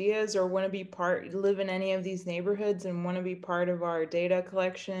or ideas, or want to live in any of these neighborhoods and want to be part of our data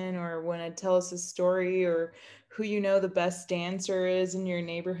collection, or want to tell us a story, or who you know the best dancer is in your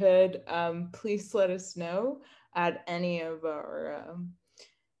neighborhood, please let us know at any of our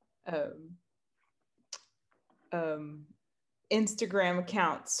Instagram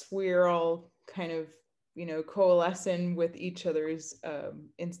accounts. We're all kind of coalescing with each other's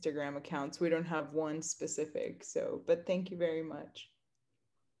Instagram accounts. We don't have one specific, but thank you very much.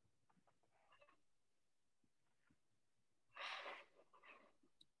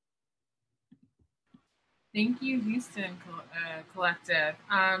 Thank you, Houston Collective.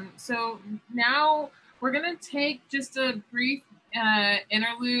 So now we're gonna take just a brief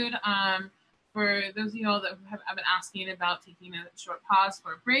interlude for those of you all that have been asking about taking a short pause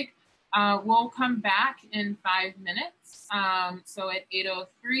for a break. We'll come back in 5 minutes. So at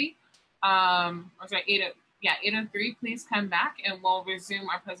 8:03, 8:03, please come back and we'll resume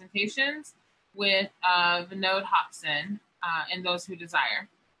our presentations with Vinod Hobson and those who desire.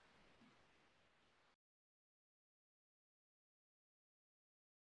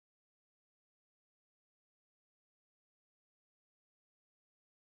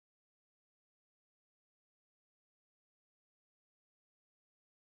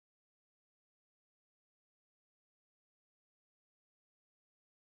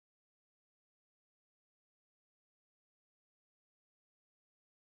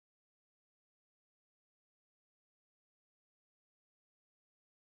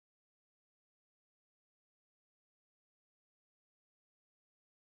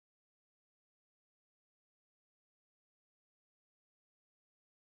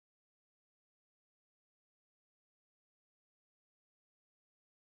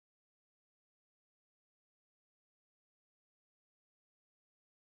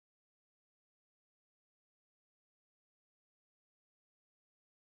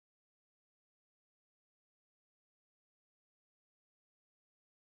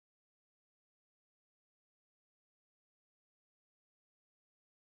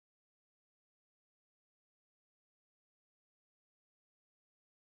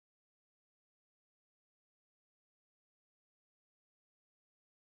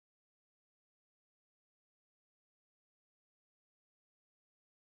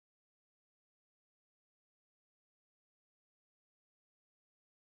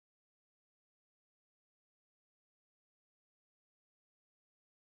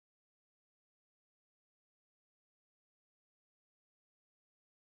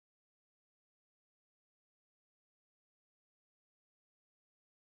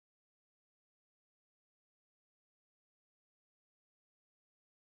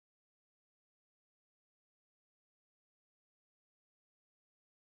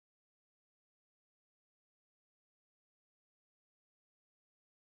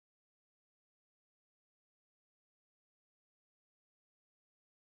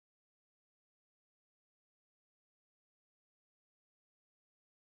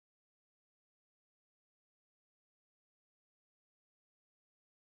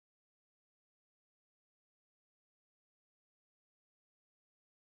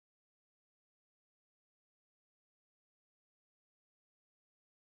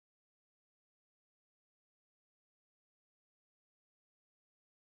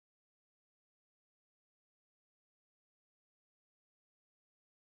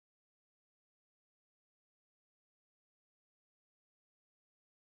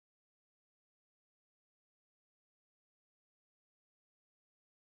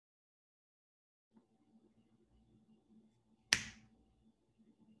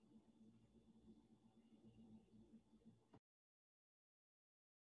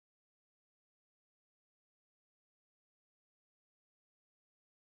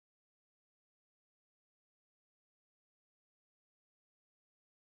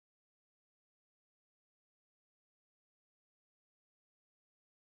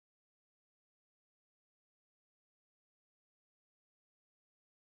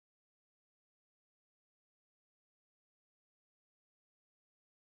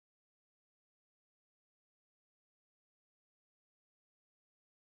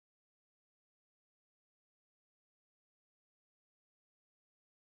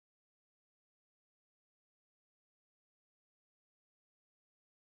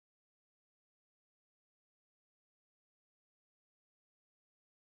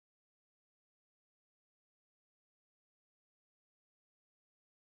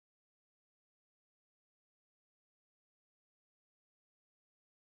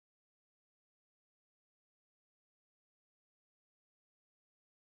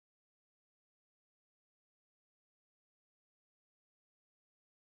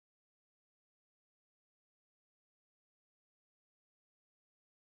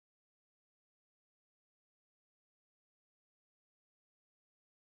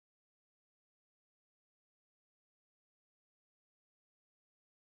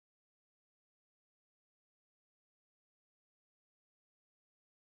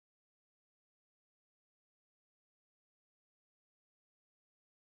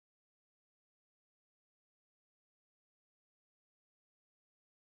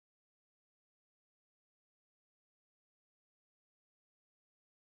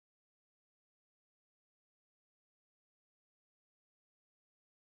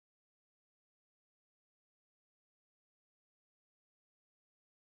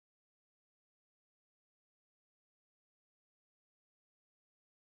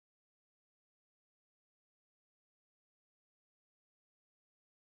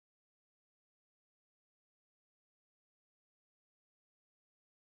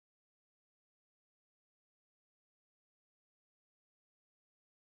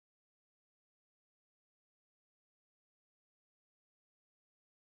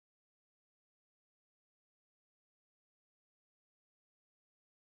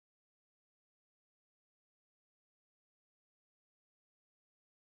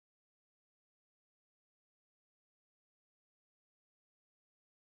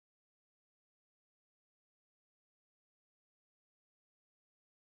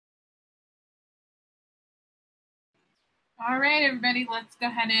 All right, everybody, let's go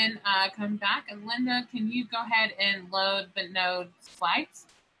ahead and come back. And Linda, can you go ahead and load the node slides?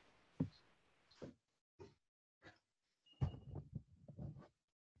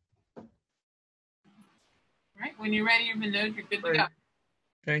 All right, when you're ready, your node, you're good to go.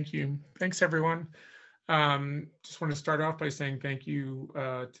 Thank you. Thanks, everyone. Just want to start off by saying thank you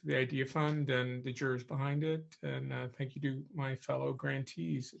to the Idea Fund and the jurors behind it. And thank you to my fellow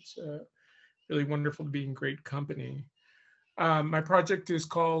grantees. It's really wonderful to be in great company. My project is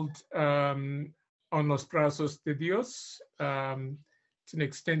called On los brazos de Dios. It's an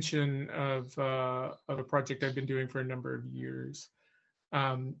extension of a project I've been doing for a number of years.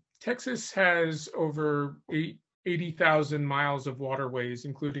 Texas has over 80,000 miles of waterways,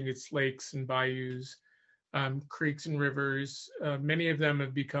 including its lakes and bayous, creeks and rivers. Many of them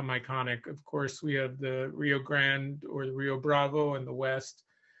have become iconic. Of course, we have the Rio Grande or the Rio Bravo in the west,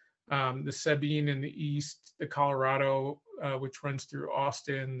 the Sabine in the east, the Colorado, which runs through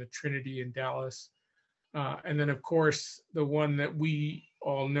Austin, the Trinity in Dallas. And then, of course, the one that we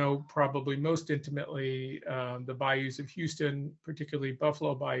all know probably most intimately, the bayous of Houston, particularly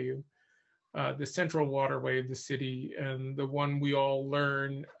Buffalo Bayou, the central waterway of the city, and the one we all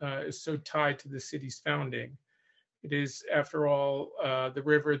learn is so tied to the city's founding. It is, after all, the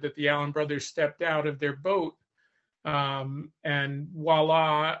river that the Allen brothers stepped out of their boat, and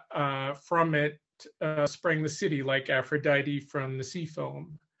voila, from it sprang the city like Aphrodite from the sea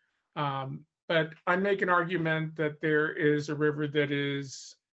foam. But I make an argument that there is a river that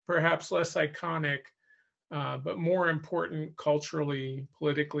is perhaps less iconic, but more important culturally,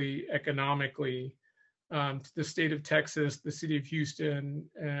 politically, economically, to the state of Texas, the city of Houston,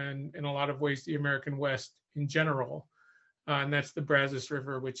 and in a lot of ways, the American West in general. And that's the Brazos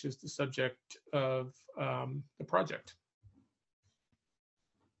River, which is the subject of the project.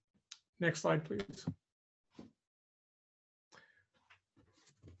 Next slide, please.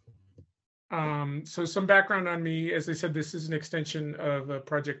 So some background on me. As I said, this is an extension of a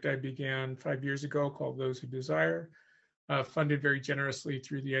project I began 5 years ago called Those Who Desire, funded very generously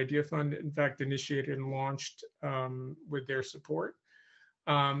through the Idea Fund, in fact, initiated and launched with their support.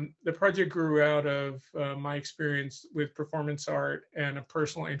 The project grew out of my experience with performance art and a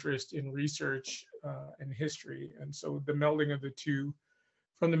personal interest in research and history. And so the melding of the two,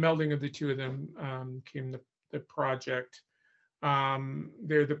 from the melding of the two of them came the project.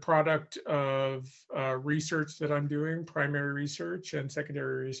 They're the product of research that I'm doing, primary research and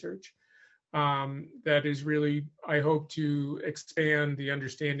secondary research. That is really, I hope to expand the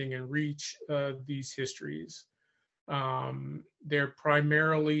understanding and reach of these histories. They're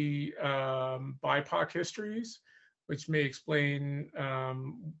primarily BIPOC histories, which may explain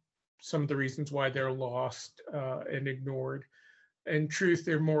some of the reasons why they're lost and ignored. In truth,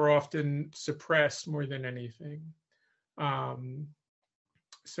 they're more often suppressed more than anything.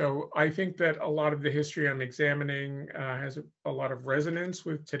 So I think that a lot of the history I'm examining has a lot of resonance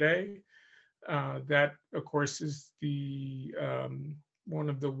with today. That, of course, is the one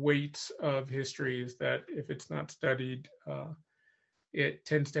of the weights of history, is that if it's not studied, it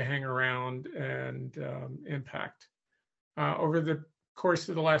tends to hang around and impact. Over the course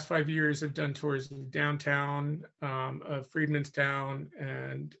of the last 5 years, I've done tours of downtown, of Freedmanstown,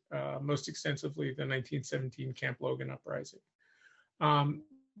 and most extensively the 1917 Camp Logan uprising.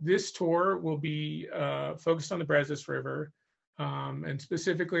 This tour will be focused on the Brazos River, and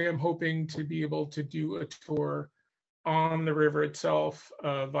specifically I'm hoping to be able to do a tour on the river itself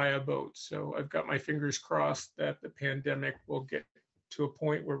via boat. So I've got my fingers crossed that the pandemic will get to a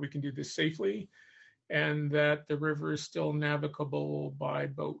point where we can do this safely, and that the river is still navigable by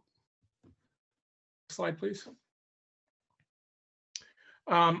boat. Slide, please.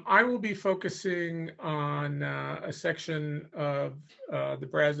 I will be focusing on a section of the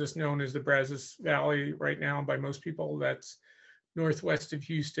Brazos known as the Brazos Valley right now by most people. That's northwest of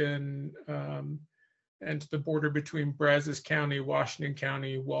Houston and to the border between Brazos County, Washington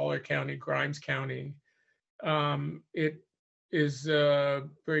County, Waller County, Grimes County. It is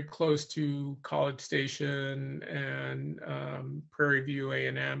very close to College Station and Prairie View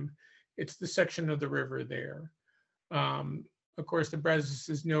A&M. It's the section of the river there. Of course, the Brazos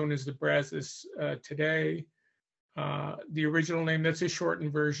is known as the Brazos today. The original name, that's a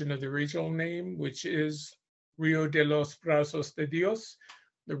shortened version of the original name, which is Rio de los Brazos de Dios,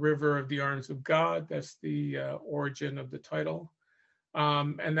 the River of the Arms of God. That's the origin of the title.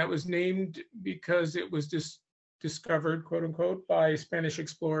 And that was named because it was discovered, quote unquote, by Spanish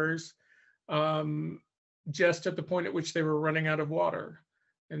explorers just at the point at which they were running out of water.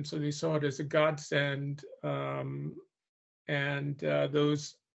 And so they saw it as a godsend.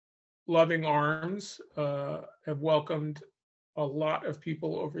 Those loving arms have welcomed a lot of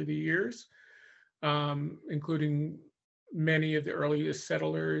people over the years, including many of the earliest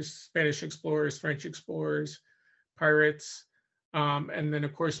settlers, Spanish explorers, French explorers, pirates, and then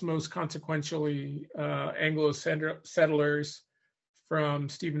of course, most consequentially, Anglo settlers from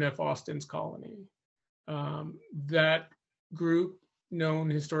Stephen F. Austin's colony. That group, known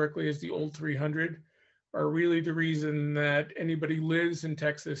historically as the Old 300, are really the reason that anybody lives in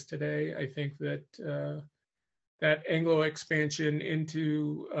Texas today. I think that that Anglo expansion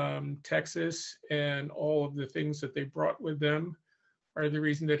into Texas and all of the things that they brought with them are the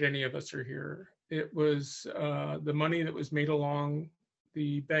reason that any of us are here. It was the money that was made along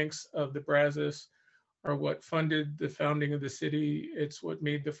the banks of the Brazos are what funded the founding of the city. It's what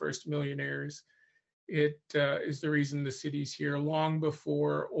made the first millionaires. It is the reason the city's here long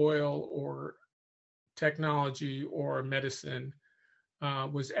before oil or technology or medicine.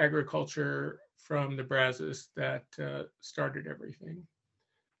 Was agriculture from the Brazos that started everything.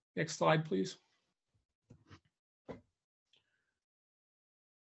 Next slide, please.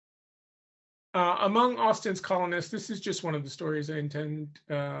 Among Austin's colonists, this is just one of the stories I intend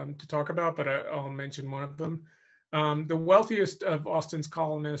to talk about, but I'll mention one of them. The wealthiest of Austin's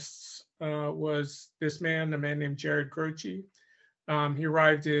colonists was this man, a man named Jared Grantee. He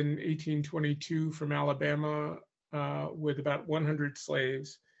arrived in 1822 from Alabama with about 100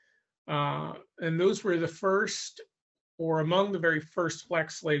 slaves. And those were the first, or among the very first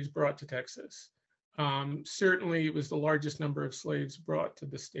Black slaves brought to Texas. Certainly it was the largest number of slaves brought to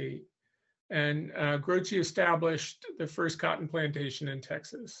the state. And Grantee established the first cotton plantation in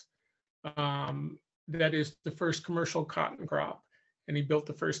Texas. That is the first commercial cotton crop. And he built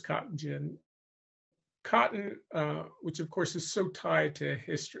the first cotton gin. Cotton, which of course is so tied to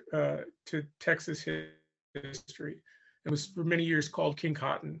history, to Texas history, it was for many years called King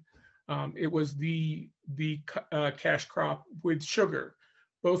Cotton. It was the cash crop with sugar.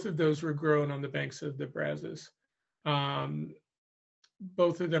 Both of those were grown on the banks of the Brazos.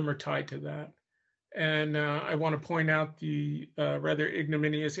 Both of them are tied to that. And I want to point out the rather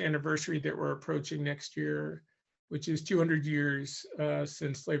ignominious anniversary that we're approaching next year, which is 200 years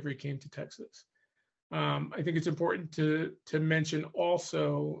since slavery came to Texas. I think it's important to mention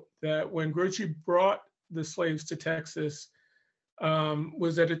also that when Grantee brought the slaves to Texas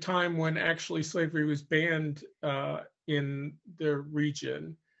was at a time when actually slavery was banned in the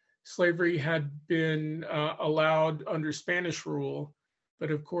region. Slavery had been allowed under Spanish rule,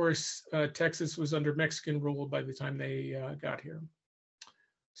 but of course, Texas was under Mexican rule by the time they got here.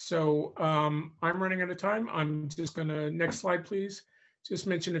 So I'm running out of time. I'm just gonna, next slide, please. Just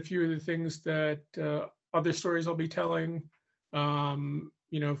mention a few of the things that other stories I'll be telling,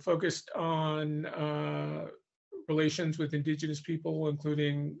 focused on relations with Indigenous people,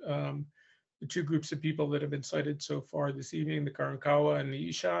 including the two groups of people that have been cited so far this evening, the Karankawa and the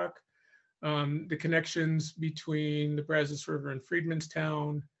Ishak. The connections between the Brazos River and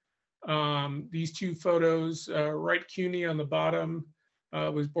Freedmanstown. These two photos, Wright Cuney on the bottom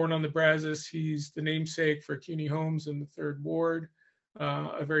was born on the Brazos. He's the namesake for Cuney Homes in the 3rd Ward,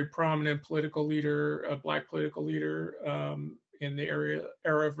 a very prominent political leader, a Black political leader in the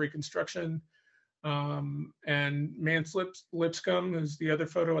era of Reconstruction. And Mance Lipscomb is the other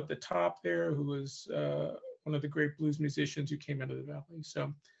photo at the top there, who was one of the great blues musicians who came out of the Valley.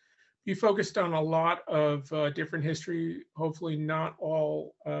 So you focused on a lot of different history, hopefully not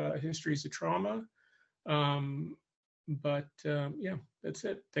all histories of trauma. Yeah, that's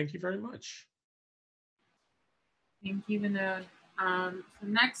it. Thank you very much. Thank you, Vinod. So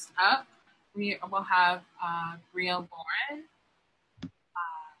next up, we will have Bria Lauren.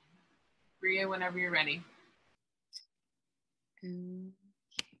 Bria, whenever you're ready.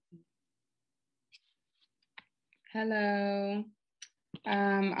 Hello.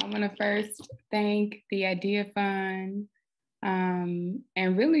 I want to first thank the Idea Fund and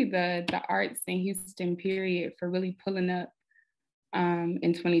really the arts in Houston, period, for really pulling up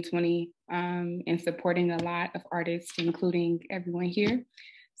in 2020 and supporting a lot of artists, including everyone here.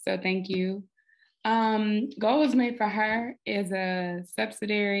 So thank you. Goals Made for Her is a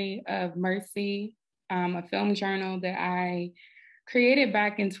subsidiary of Mercy, a film journal that I created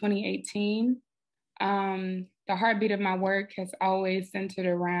back in 2018. The heartbeat of my work has always centered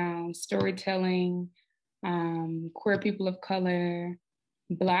around storytelling, queer people of color,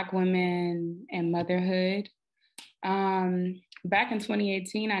 Black women, and motherhood. Back in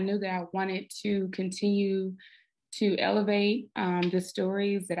 2018, I knew that I wanted to continue to elevate the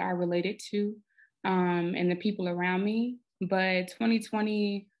stories that I related to and the people around me. But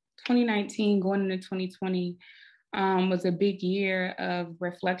 2019, going into 2020, was a big year of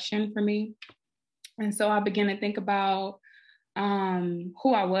reflection for me. And so I began to think about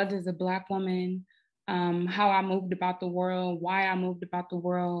who I was as a Black woman, how I moved about the world, why I moved about the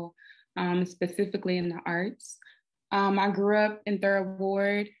world, specifically in the arts. I grew up in Third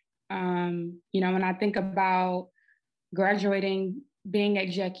Ward. When I think about graduating, being at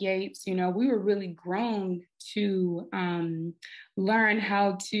Jack Yates, we were really grown to learn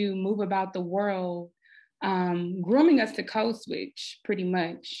how to move about the world, grooming us to code switch pretty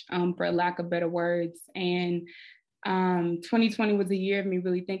much, for lack of better words. And 2020 was a year of me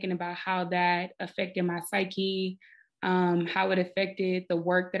really thinking about how that affected my psyche, how it affected the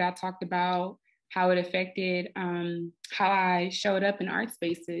work that I talked about, how it affected how I showed up in art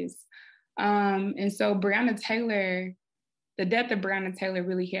spaces. And so the death of Breonna Taylor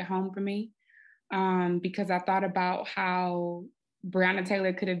really hit home for me, because I thought about how Breonna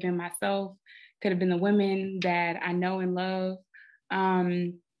Taylor could have been myself, could have been the women that I know and love.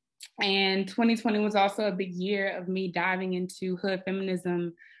 And 2020 was also a big year of me diving into hood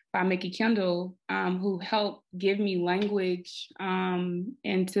feminism by Mickey Kendall, who helped give me language and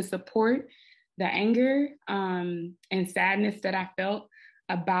to support the anger and sadness that I felt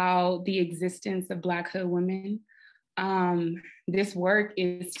about the existence of Black hood women. This work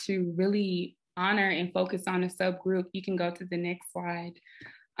is to really honor and focus on a subgroup. You can go to the next slide.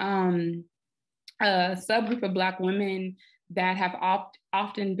 A subgroup of Black women that have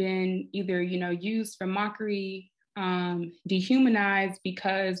often been either, used for mockery, dehumanized,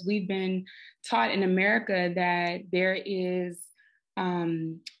 because we've been taught in America that there is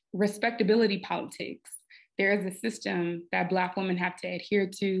respectability politics. There is a system that Black women have to adhere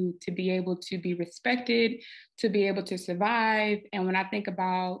to be able to be respected, to be able to survive. And when I think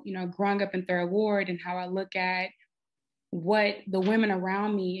about, growing up in Third Ward and how I look at what the women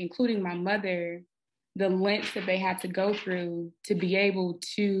around me, including my mother, the lengths that they had to go through to be able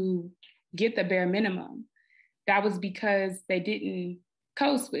to get the bare minimum, that was because they didn't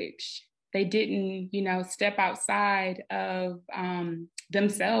code switch. They didn't, step outside of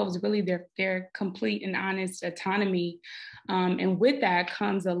themselves, really their complete and honest autonomy. And with that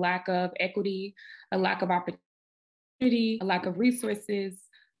comes a lack of equity, a lack of opportunity, a lack of resources.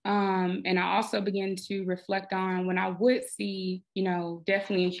 And I also began to reflect on when I would see,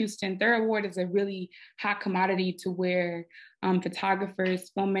 definitely in Houston, Third Ward is a really hot commodity to where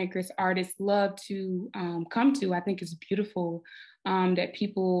photographers, filmmakers, artists love to come to. I think it's beautiful that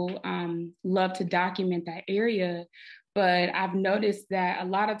people love to document that area. But I've noticed that a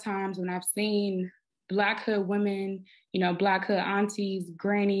lot of times when I've seen Black hood women, Black hood aunties,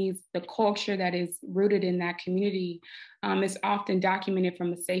 grannies, the culture that is rooted in that community is often documented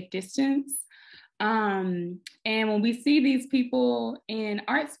from a safe distance. And when we see these people in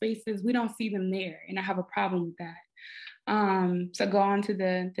art spaces, we don't see them there. And I have a problem with that. So go on to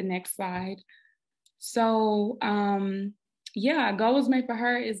the next slide. So God Was Made for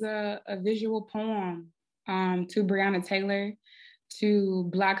Her is a visual poem to Breonna Taylor, to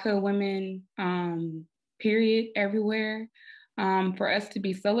Black hood women, period, everywhere, for us to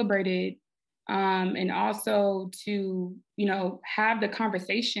be celebrated, and also to, have the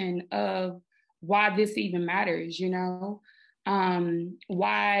conversation of why this even matters,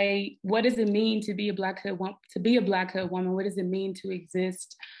 what does it mean to be a Black hood woman? What does it mean to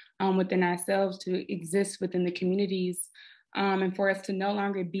exist within ourselves, to exist within the communities, and for us to no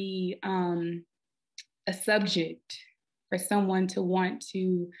longer be a subject for someone to want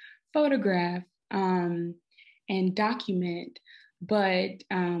to photograph and document. But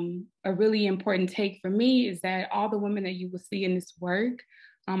a really important take for me is that all the women that you will see in this work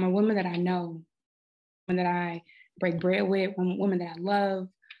are women that I know, women that I break bread with, women that I love,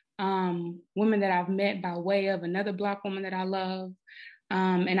 women that I've met by way of another Black woman that I love.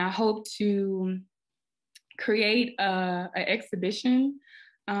 And I hope to create an exhibition.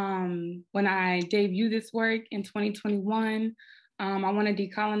 When I debut this work in 2021, I want to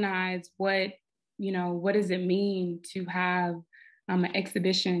decolonize what does it mean to have an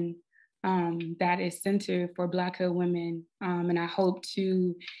exhibition that is centered for Black hood women. And I hope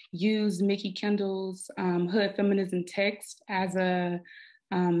to use Mickey Kendall's hood feminism text as a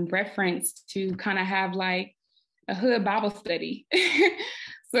reference to kind of have like a hood Bible study,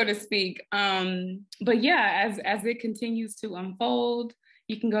 so to speak. But yeah, as it continues to unfold,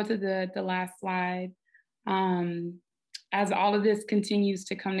 you can go to the last slide. As all of this continues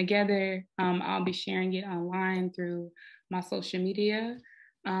to come together, I'll be sharing it online through my social media.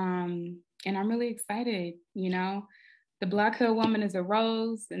 And I'm really excited, The Black hood woman is a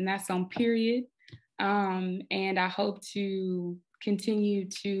rose, and that's on period. And I hope to continue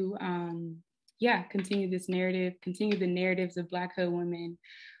to, yeah, continue this narrative, continue the narratives of Black hood women,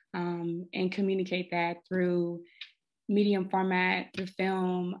 and communicate that through medium format, through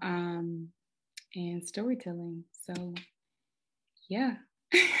film, and storytelling. So yeah,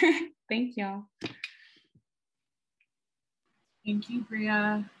 thank y'all. Thank you,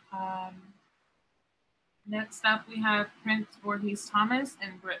 Bria. Next up, we have Prince Voorhees Thomas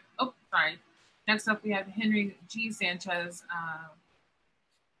and Next up, we have Henry G. Sanchez.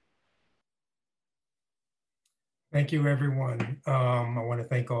 Thank you, everyone. I want to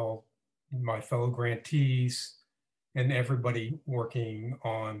thank all my fellow grantees and everybody working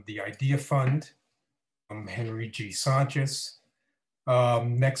on the Idea Fund. I'm Henry G. Sanchez.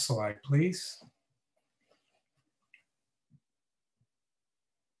 Next slide, please.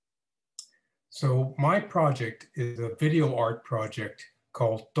 So my project is a video art project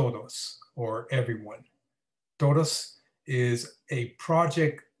called Todos, or Everyone. Todos is a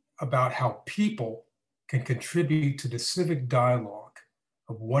project about how people can contribute to the civic dialogue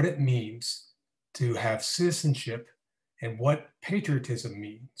of what it means to have citizenship and what patriotism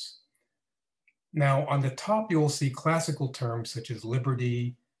means. Now, on the top, you'll see classical terms such as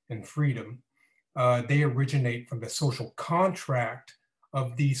liberty and freedom. They originate from the social contract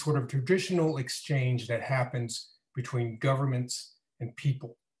of the sort of traditional exchange that happens between governments and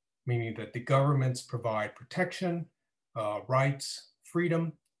people, meaning that the governments provide protection, rights,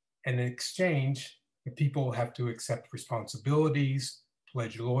 freedom, and in exchange, the people have to accept responsibilities,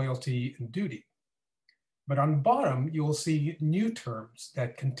 pledge loyalty and duty. But on the bottom, you will see new terms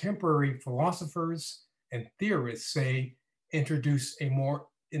that contemporary philosophers and theorists say introduce a more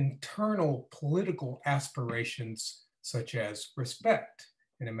internal political aspirations such as respect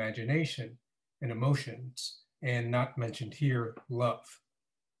and imagination and emotions, and not mentioned here, love.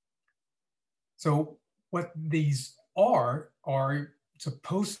 So what these are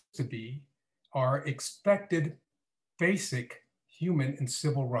supposed to be are expected basic human and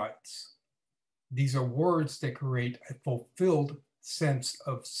civil rights. These are words that create a fulfilled sense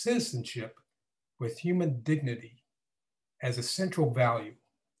of citizenship with human dignity as a central value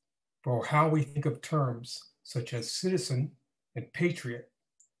for how we think of terms such as citizen and patriot.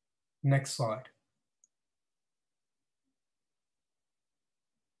 Next slide.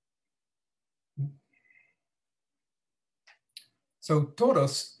 So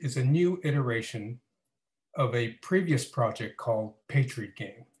Todos is a new iteration of a previous project called Patriot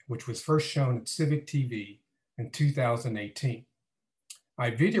Game, which was first shown at Civic TV in 2018. I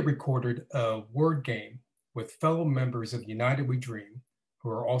video recorded a word game with fellow members of United We Dream, who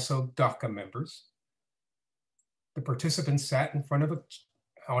are also DACA members. The participants sat in front of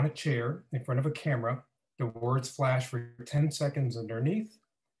on a chair in front of a camera. The words flashed for 10 seconds underneath,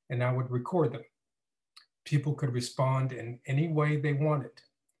 and I would record them. People could respond in any way they wanted.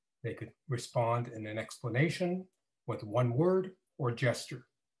 They could respond in an explanation with one word or gesture.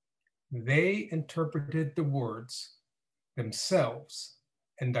 They interpreted the words themselves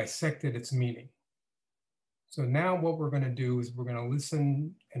and dissected its meaning. So now what we're going to do is we're going to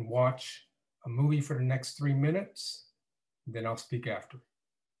listen and watch a movie for the next 3 minutes, then I'll speak after.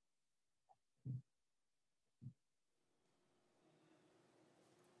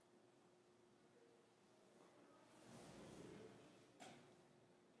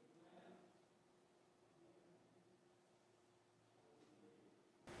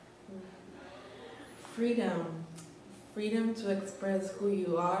 Freedom. Freedom to express who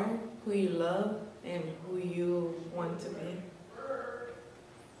you are, who you love, and who you want to be.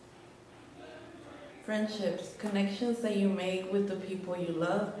 Friendships, connections that you make with the people you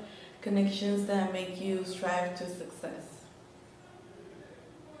love, connections that make you strive to success.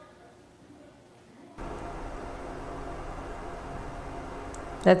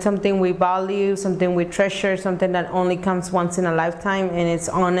 That's something we value, something we treasure, something that only comes once in a lifetime, and it's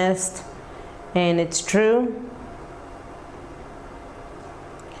honest and it's true.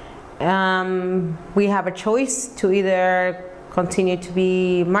 We have a choice to either continue to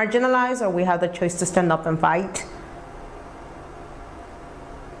be marginalized, or we have the choice to stand up and fight.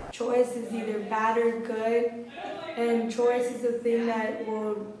 Choice is either bad or good, and choice is the thing that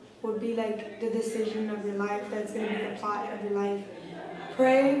would be like the decision of your life, that's going to be the plot of your life.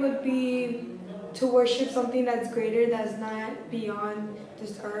 Pray would be to worship something that's greater, that's not beyond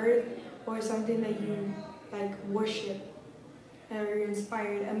this earth, or something that you like worship or you're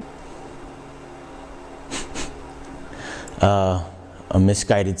inspired. A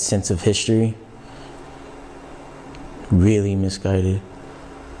misguided sense of history. Really misguided.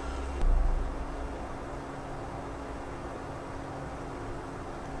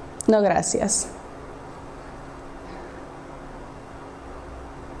 No, gracias.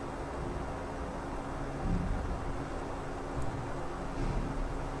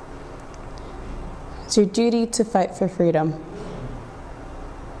 It's your duty to fight for freedom.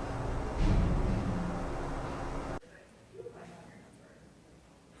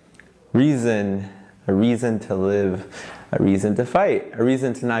 Reason, a reason to live, a reason to fight, a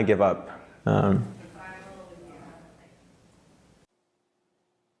reason to not give up.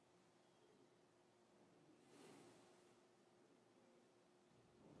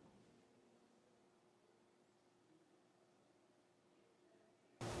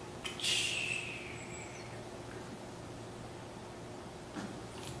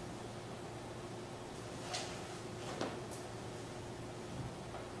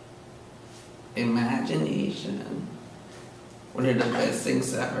 Imagination, one of the best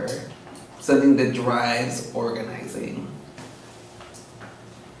things ever. Something that drives organizing.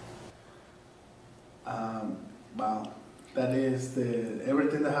 Wow, that is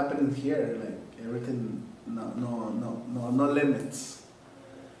everything that happened here, like everything, no limits.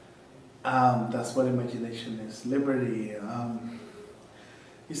 That's what imagination is. Liberty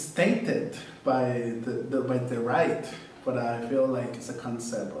is tainted by the right, but I feel like it's a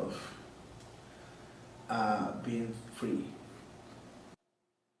concept of being free.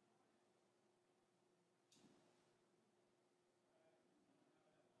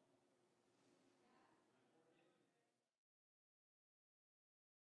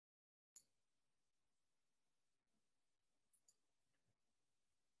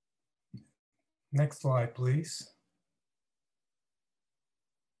 Next slide, please.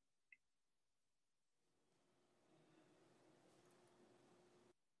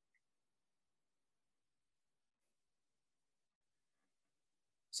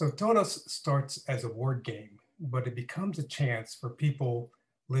 So Todos starts as a word game, but it becomes a chance for people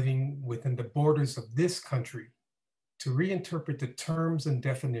living within the borders of this country to reinterpret the terms and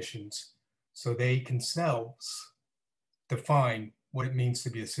definitions so they themselves define what it means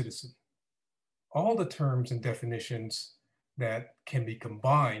to be a citizen. All the terms and definitions that can be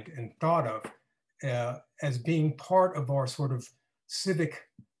combined and thought of as being part of our sort of civic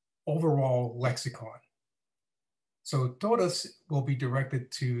overall lexicon. So Todos will be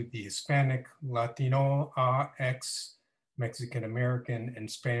directed to the Hispanic, Latino, X, Mexican American, and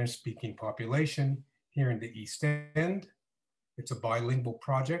Spanish-speaking population here in the East End. It's a bilingual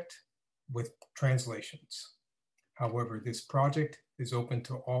project with translations. However, this project is open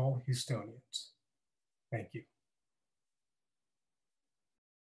to all Houstonians. Thank you.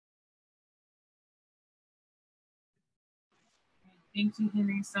 Thank you,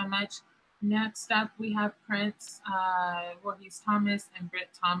 Henry, so much. Next up, we have Prince, Voorhees Thomas, and Britt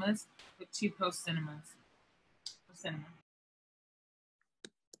Thomas with Two Post Cinemas.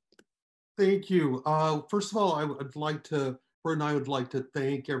 Thank you. First of all, Britt and I would like to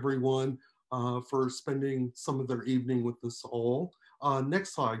thank everyone for spending some of their evening with us all.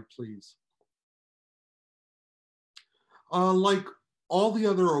 Next slide, please. Like all the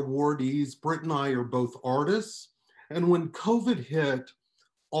other awardees, Britt and I are both artists. And when COVID hit,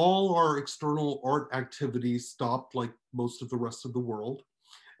 all our external art activities stopped like most of the rest of the world.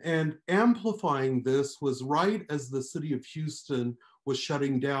 And amplifying this was right as the city of Houston was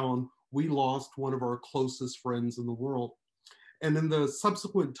shutting down, we lost one of our closest friends in the world. And in the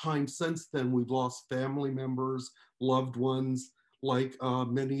subsequent time since then, we've lost family members, loved ones, like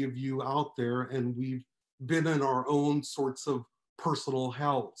many of you out there, and we've been in our own sorts of personal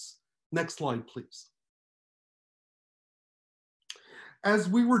hells. Next slide, please. As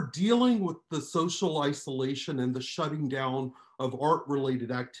we were dealing with the social isolation and the shutting down of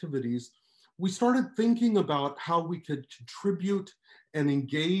art-related activities, we started thinking about how we could contribute and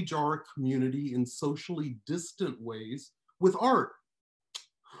engage our community in socially distant ways with art.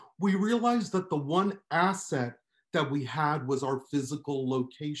 We realized that the one asset that we had was our physical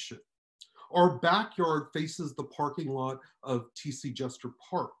location. Our backyard faces the parking lot of T.C. Jester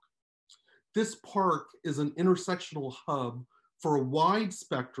Park. This park is an intersectional hub for a wide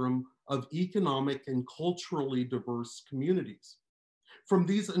spectrum of economic and culturally diverse communities. From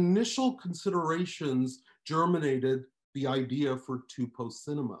these initial considerations germinated the idea for Two Post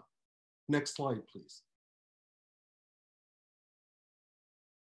Cinema. Next slide, please.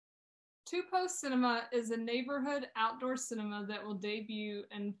 Two Post Cinema is a neighborhood outdoor cinema that will debut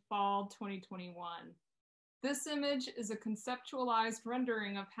in fall 2021. This image is a conceptualized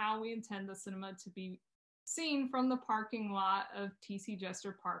rendering of how we intend the cinema to be seen from the parking lot of T.C.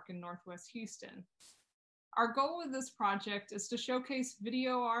 Jester Park in Northwest Houston. Our goal with this project is to showcase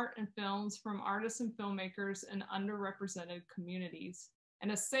video art and films from artists and filmmakers in underrepresented communities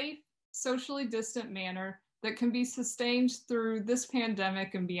in a safe, socially distant manner that can be sustained through this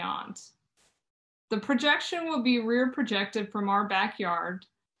pandemic and beyond. The projection will be rear projected from our backyard,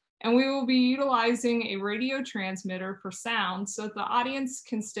 And we will be utilizing a radio transmitter for sound so that the audience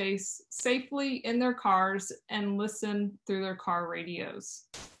can stay safely in their cars and listen through their car radios.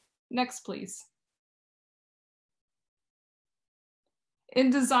 Next, please. In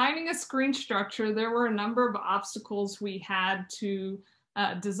designing a screen structure, there were a number of obstacles we had to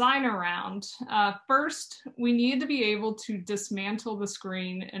design around. First, we needed to be able to dismantle the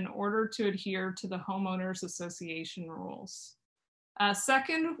screen in order to adhere to the homeowners association rules.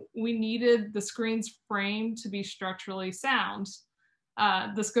 Second, we needed the screen's frame to be structurally sound.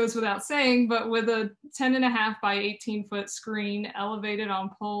 This goes without saying, but with a 10.5 by 18-foot screen elevated on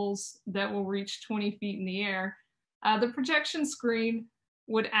poles that will reach 20 feet in the air, the projection screen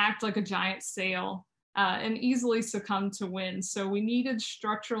would act like a giant sail and easily succumb to wind. So we needed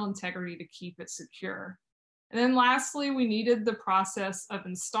structural integrity to keep it secure. And then lastly, we needed the process of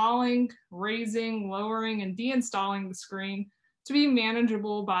installing, raising, lowering, and deinstalling the screen to be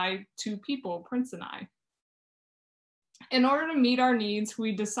manageable by 2 people, Prince and I. In order to meet our needs,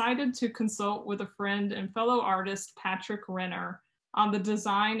 we decided to consult with a friend and fellow artist, Patrick Renner, on the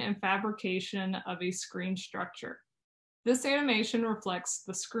design and fabrication of a screen structure. This animation reflects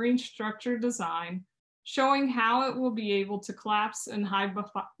the screen structure design, showing how it will be able to collapse and hide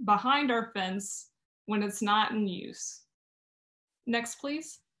behind our fence when it's not in use. Next,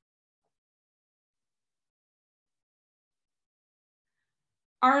 please.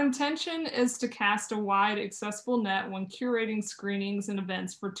 Our intention is to cast a wide, accessible net when curating screenings and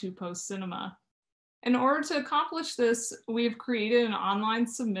events for Two Post Cinema. In order to accomplish this, we have created an online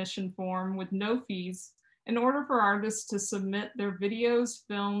submission form with no fees in order for artists to submit their videos,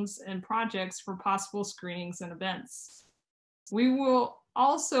 films, and projects for possible screenings and events. We will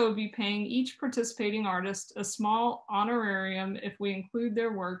also be paying each participating artist a small honorarium if we include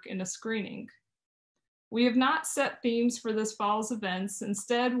their work in a screening. We have not set themes for this fall's events.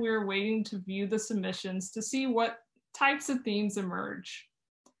 Instead, we're waiting to view the submissions to see what types of themes emerge.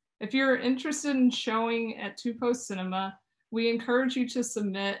 If you're interested in showing at Two Post Cinema, we encourage you to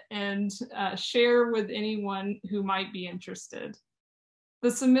submit and share with anyone who might be interested. The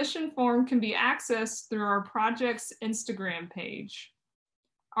submission form can be accessed through our project's Instagram page.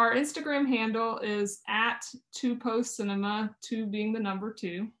 Our Instagram handle is @2postcinema, 2 being the number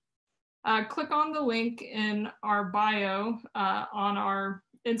 2. Click on the link in our bio on our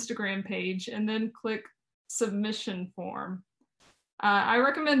Instagram page and then click submission form. I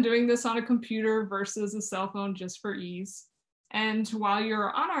recommend doing this on a computer versus a cell phone just for ease. And while you're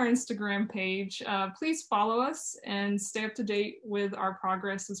on our Instagram page, please follow us and stay up to date with our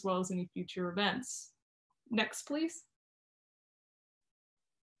progress as well as any future events. Next, please.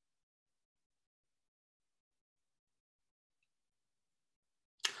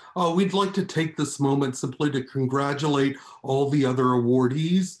 We'd like to take this moment simply to congratulate all the other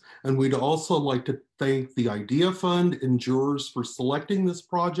awardees, and we'd also like to thank the Idea Fund and jurors for selecting this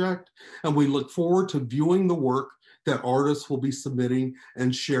project, and we look forward to viewing the work that artists will be submitting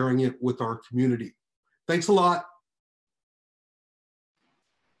and sharing it with our community. Thanks a lot.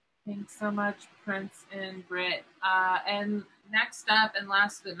 Thanks so much, Prince and Britt. And next up, and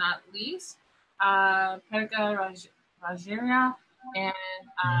last but not least, Perga Rajeria and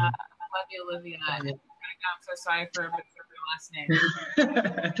I love you, Olivia. And I'm so sorry for your last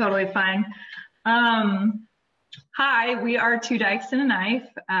name. Totally fine. Hi, we are Two Dykes and a Knife.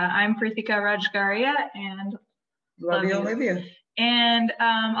 I'm Prithika Rajgaria and love you, Olivia. And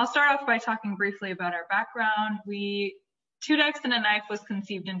I'll start off by talking briefly about our background. Two Dykes and a Knife was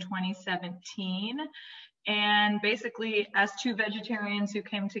conceived in 2017. And basically, as two vegetarians who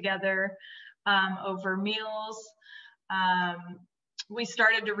came together over meals, we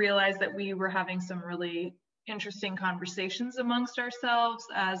started to realize that we were having some really interesting conversations amongst ourselves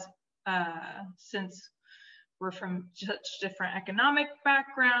as since we're from such different economic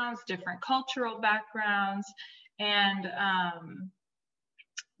backgrounds, different cultural backgrounds, and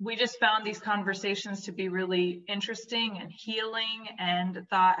we just found these conversations to be really interesting and healing, and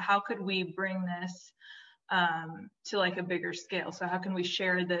thought, how could we bring this to like a bigger scale? So how can we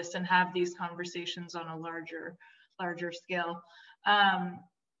share this and have these conversations on a larger scale?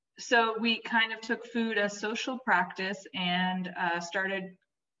 So we kind of took food as social practice and started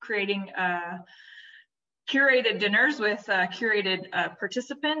creating curated dinners with curated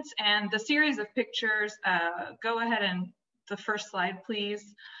participants. And the series of pictures, go ahead and the first slide,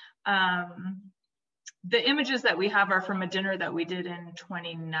 please. The images that we have are from a dinner that we did in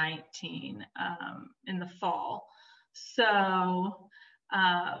 2019 in the fall. So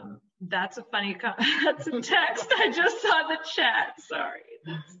that's a funny, that's a text. I just saw the chat, sorry,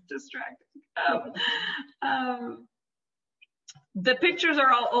 that's distracting. The pictures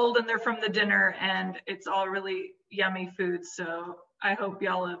are all old and they're from the dinner, and it's all really yummy food. So I hope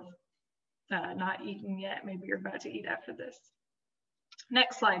y'all have not eaten yet. Maybe you're about to eat after this.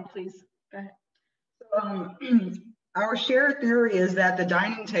 Next slide, please. Go ahead. Our shared theory is that the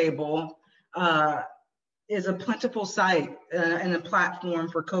dining table is a plentiful site and a platform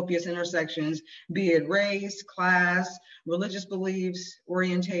for copious intersections, be it race, class, religious beliefs,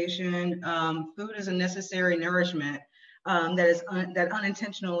 orientation. Food is a necessary nourishment that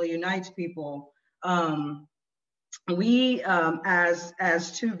unintentionally unites people. We,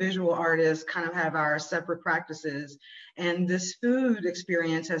 as two visual artists, kind of have our separate practices, and this food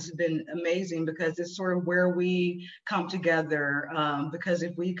experience has been amazing because it's sort of where we come together. Because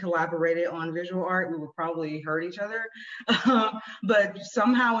if we collaborated on visual art, we would probably hurt each other. But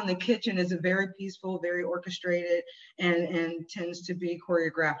somehow in the kitchen is very peaceful, very orchestrated, and tends to be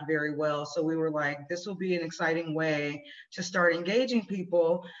choreographed very well. So we were like, this will be an exciting way to start engaging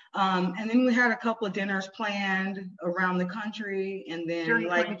people. And then we had a couple of dinners planned around the country, and then during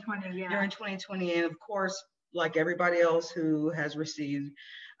 2020, and of course, like everybody else who has received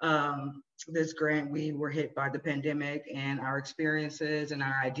this grant, we were hit by the pandemic, and our experiences and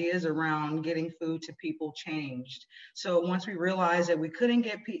our ideas around getting food to people changed. So once we realized that we couldn't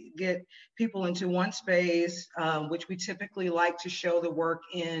get people into one space, which we typically like to show the work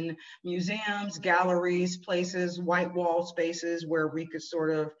in museums, galleries, places, white wall spaces where we could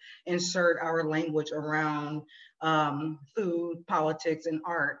sort of insert our language around food, politics, and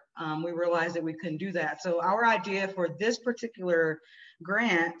art. We realized that we couldn't do that. So our idea for this particular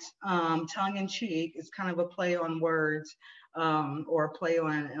grant, tongue in cheek, is kind of a play on words, or a play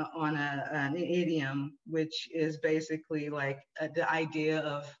on an idiom, which is basically like the idea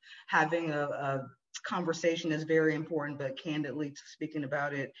of having a conversation is very important, but candidly speaking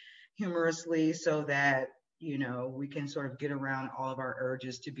about it humorously, so that, you know, we can sort of get around all of our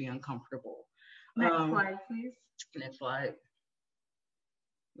urges to be uncomfortable. Next slide, please. Next slide.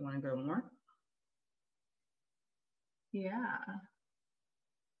 You want to go more? Yeah.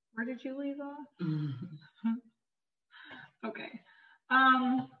 Where did you leave off? Okay.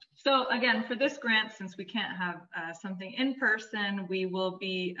 So again, for this grant, since we can't have something in person, we will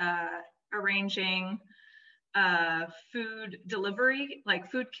be arranging food delivery, like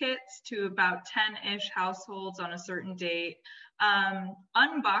food kits, to about 10-ish households on a certain date.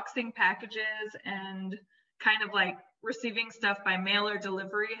 Unboxing packages and kind of like receiving stuff by mail or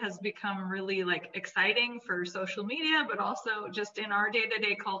delivery has become really like exciting for social media, but also just in our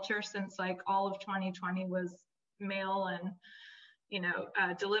day-to-day culture, since like all of 2020 was mail and, you know,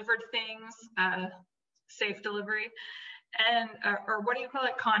 delivered things, safe delivery, and or what do you call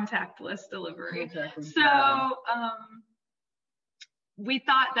it, contactless delivery. So we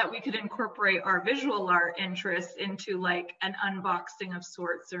thought that we could incorporate our visual art interests into like an unboxing of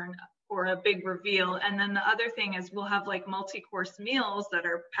sorts, or a big reveal. And then the other thing is we'll have like multi-course meals that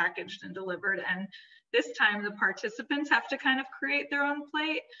are packaged and delivered. And this time the participants have to kind of create their own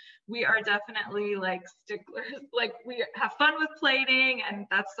plate. We are definitely like sticklers, like we have fun with plating, and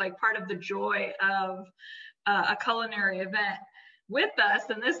that's like part of the joy of a culinary event with us.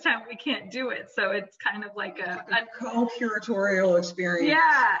 And this time we can't do it. So it's kind of like a co-curatorial experience.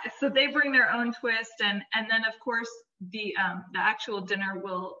 Yeah, so they bring their own twist. And then of course, the actual dinner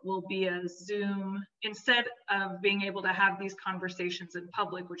will be a Zoom, instead of being able to have these conversations in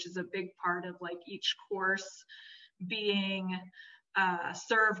public, which is a big part of like each course being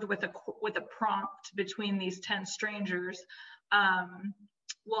served with a prompt between these 10 strangers.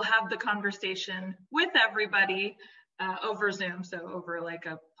 We'll have the conversation with everybody over Zoom, so over like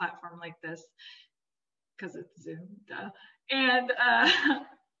a platform like this, because it's Zoom, duh. And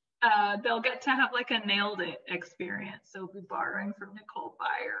they'll get to have like a nailed it experience. So we'll be borrowing from Nicole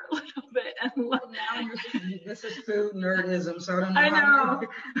Byer a little bit. And this is food nerdism, so I don't know. I know.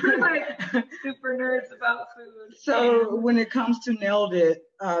 We're like super nerds about food. So when it comes to nailed it,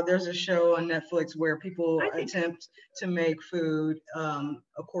 there's a show on Netflix where people attempt to make food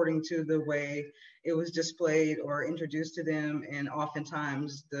according to the way it was displayed or introduced to them, and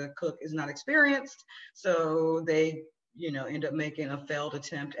oftentimes the cook is not experienced, so they, you know, end up making a failed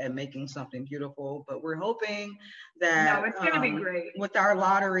attempt at making something beautiful. But we're hoping that it's gonna be great. With our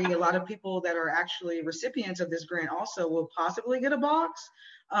lottery, a lot of people that are actually recipients of this grant also will possibly get a box.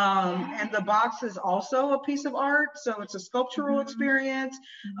 And the box is also a piece of art, so it's a sculptural experience.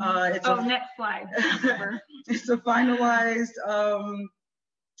 It's next slide. It's a finalized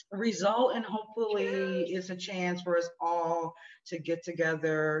result in hopefully is a chance for us all to get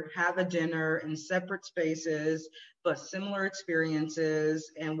together, have a dinner in separate spaces, but similar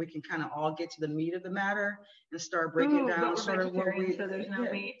experiences, and we can kind of all get to the meat of the matter and start breaking down sort of what we, so there's no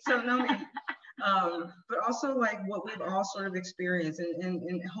meat. So no meat. But also like what we've all sort of experienced,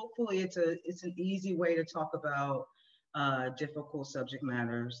 and hopefully it's an easy way to talk about difficult subject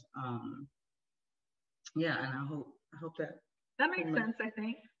matters. Yeah, and I hope that makes sense, I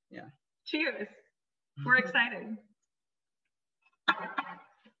think. Yeah. Cheers. We're excited.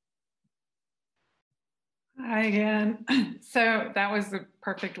 Hi again. So that was the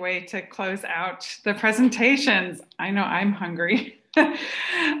perfect way to close out the presentations. I know I'm hungry.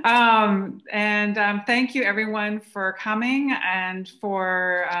 Thank you everyone for coming and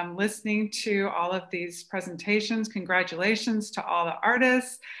for listening to all of these presentations. Congratulations to all the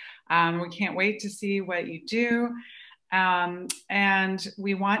artists. We can't wait to see what you do. And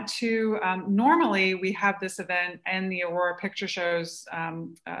we want to, normally we have this event in the Aurora Picture Show's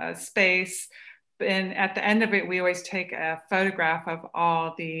space. And at the end of it, we always take a photograph of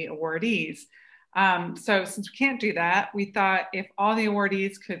all the awardees. So since we can't do that, we thought if all the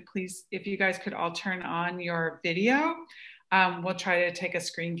awardees could please, if you guys could all turn on your video, we'll try to take a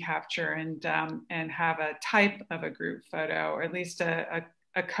screen capture and have a type of a group photo, or at least a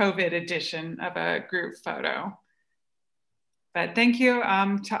COVID edition of a group photo. But thank you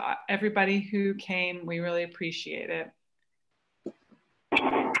to everybody who came. We really appreciate it. We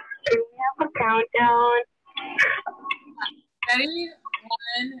have a countdown. Ready?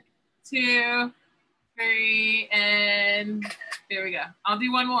 1, 2, 3, and there we go. I'll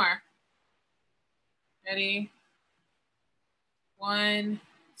do one more. Ready? 1,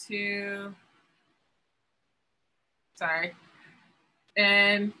 2, sorry,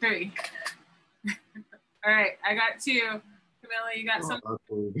 and 3. All right, I got 2. Camilla, you got something?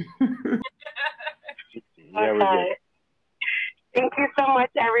 Yeah, we're good. Thank you so much,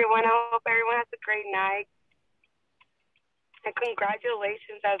 everyone. I hope everyone has a great night. And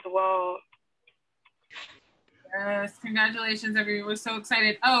congratulations as well. Yes, congratulations, everyone. We're so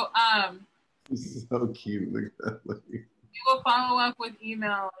excited. Oh, This is so cute. Look at that lady. we will follow up with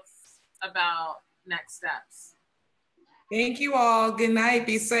emails about next steps. Thank you all. Good night.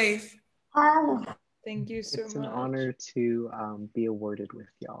 Be safe. Thank you so much. It's an honor to be awarded with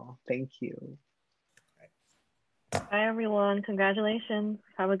y'all. Thank you. Bye, everyone. Congratulations.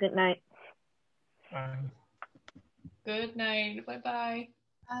 Have a good night. Bye. Good night. Bye-bye.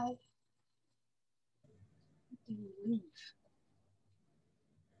 Bye.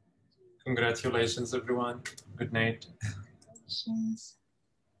 Congratulations, everyone. Good night. Congratulations.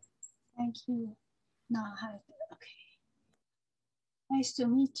 Thank you. Now, okay. Nice to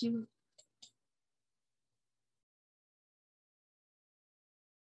meet you.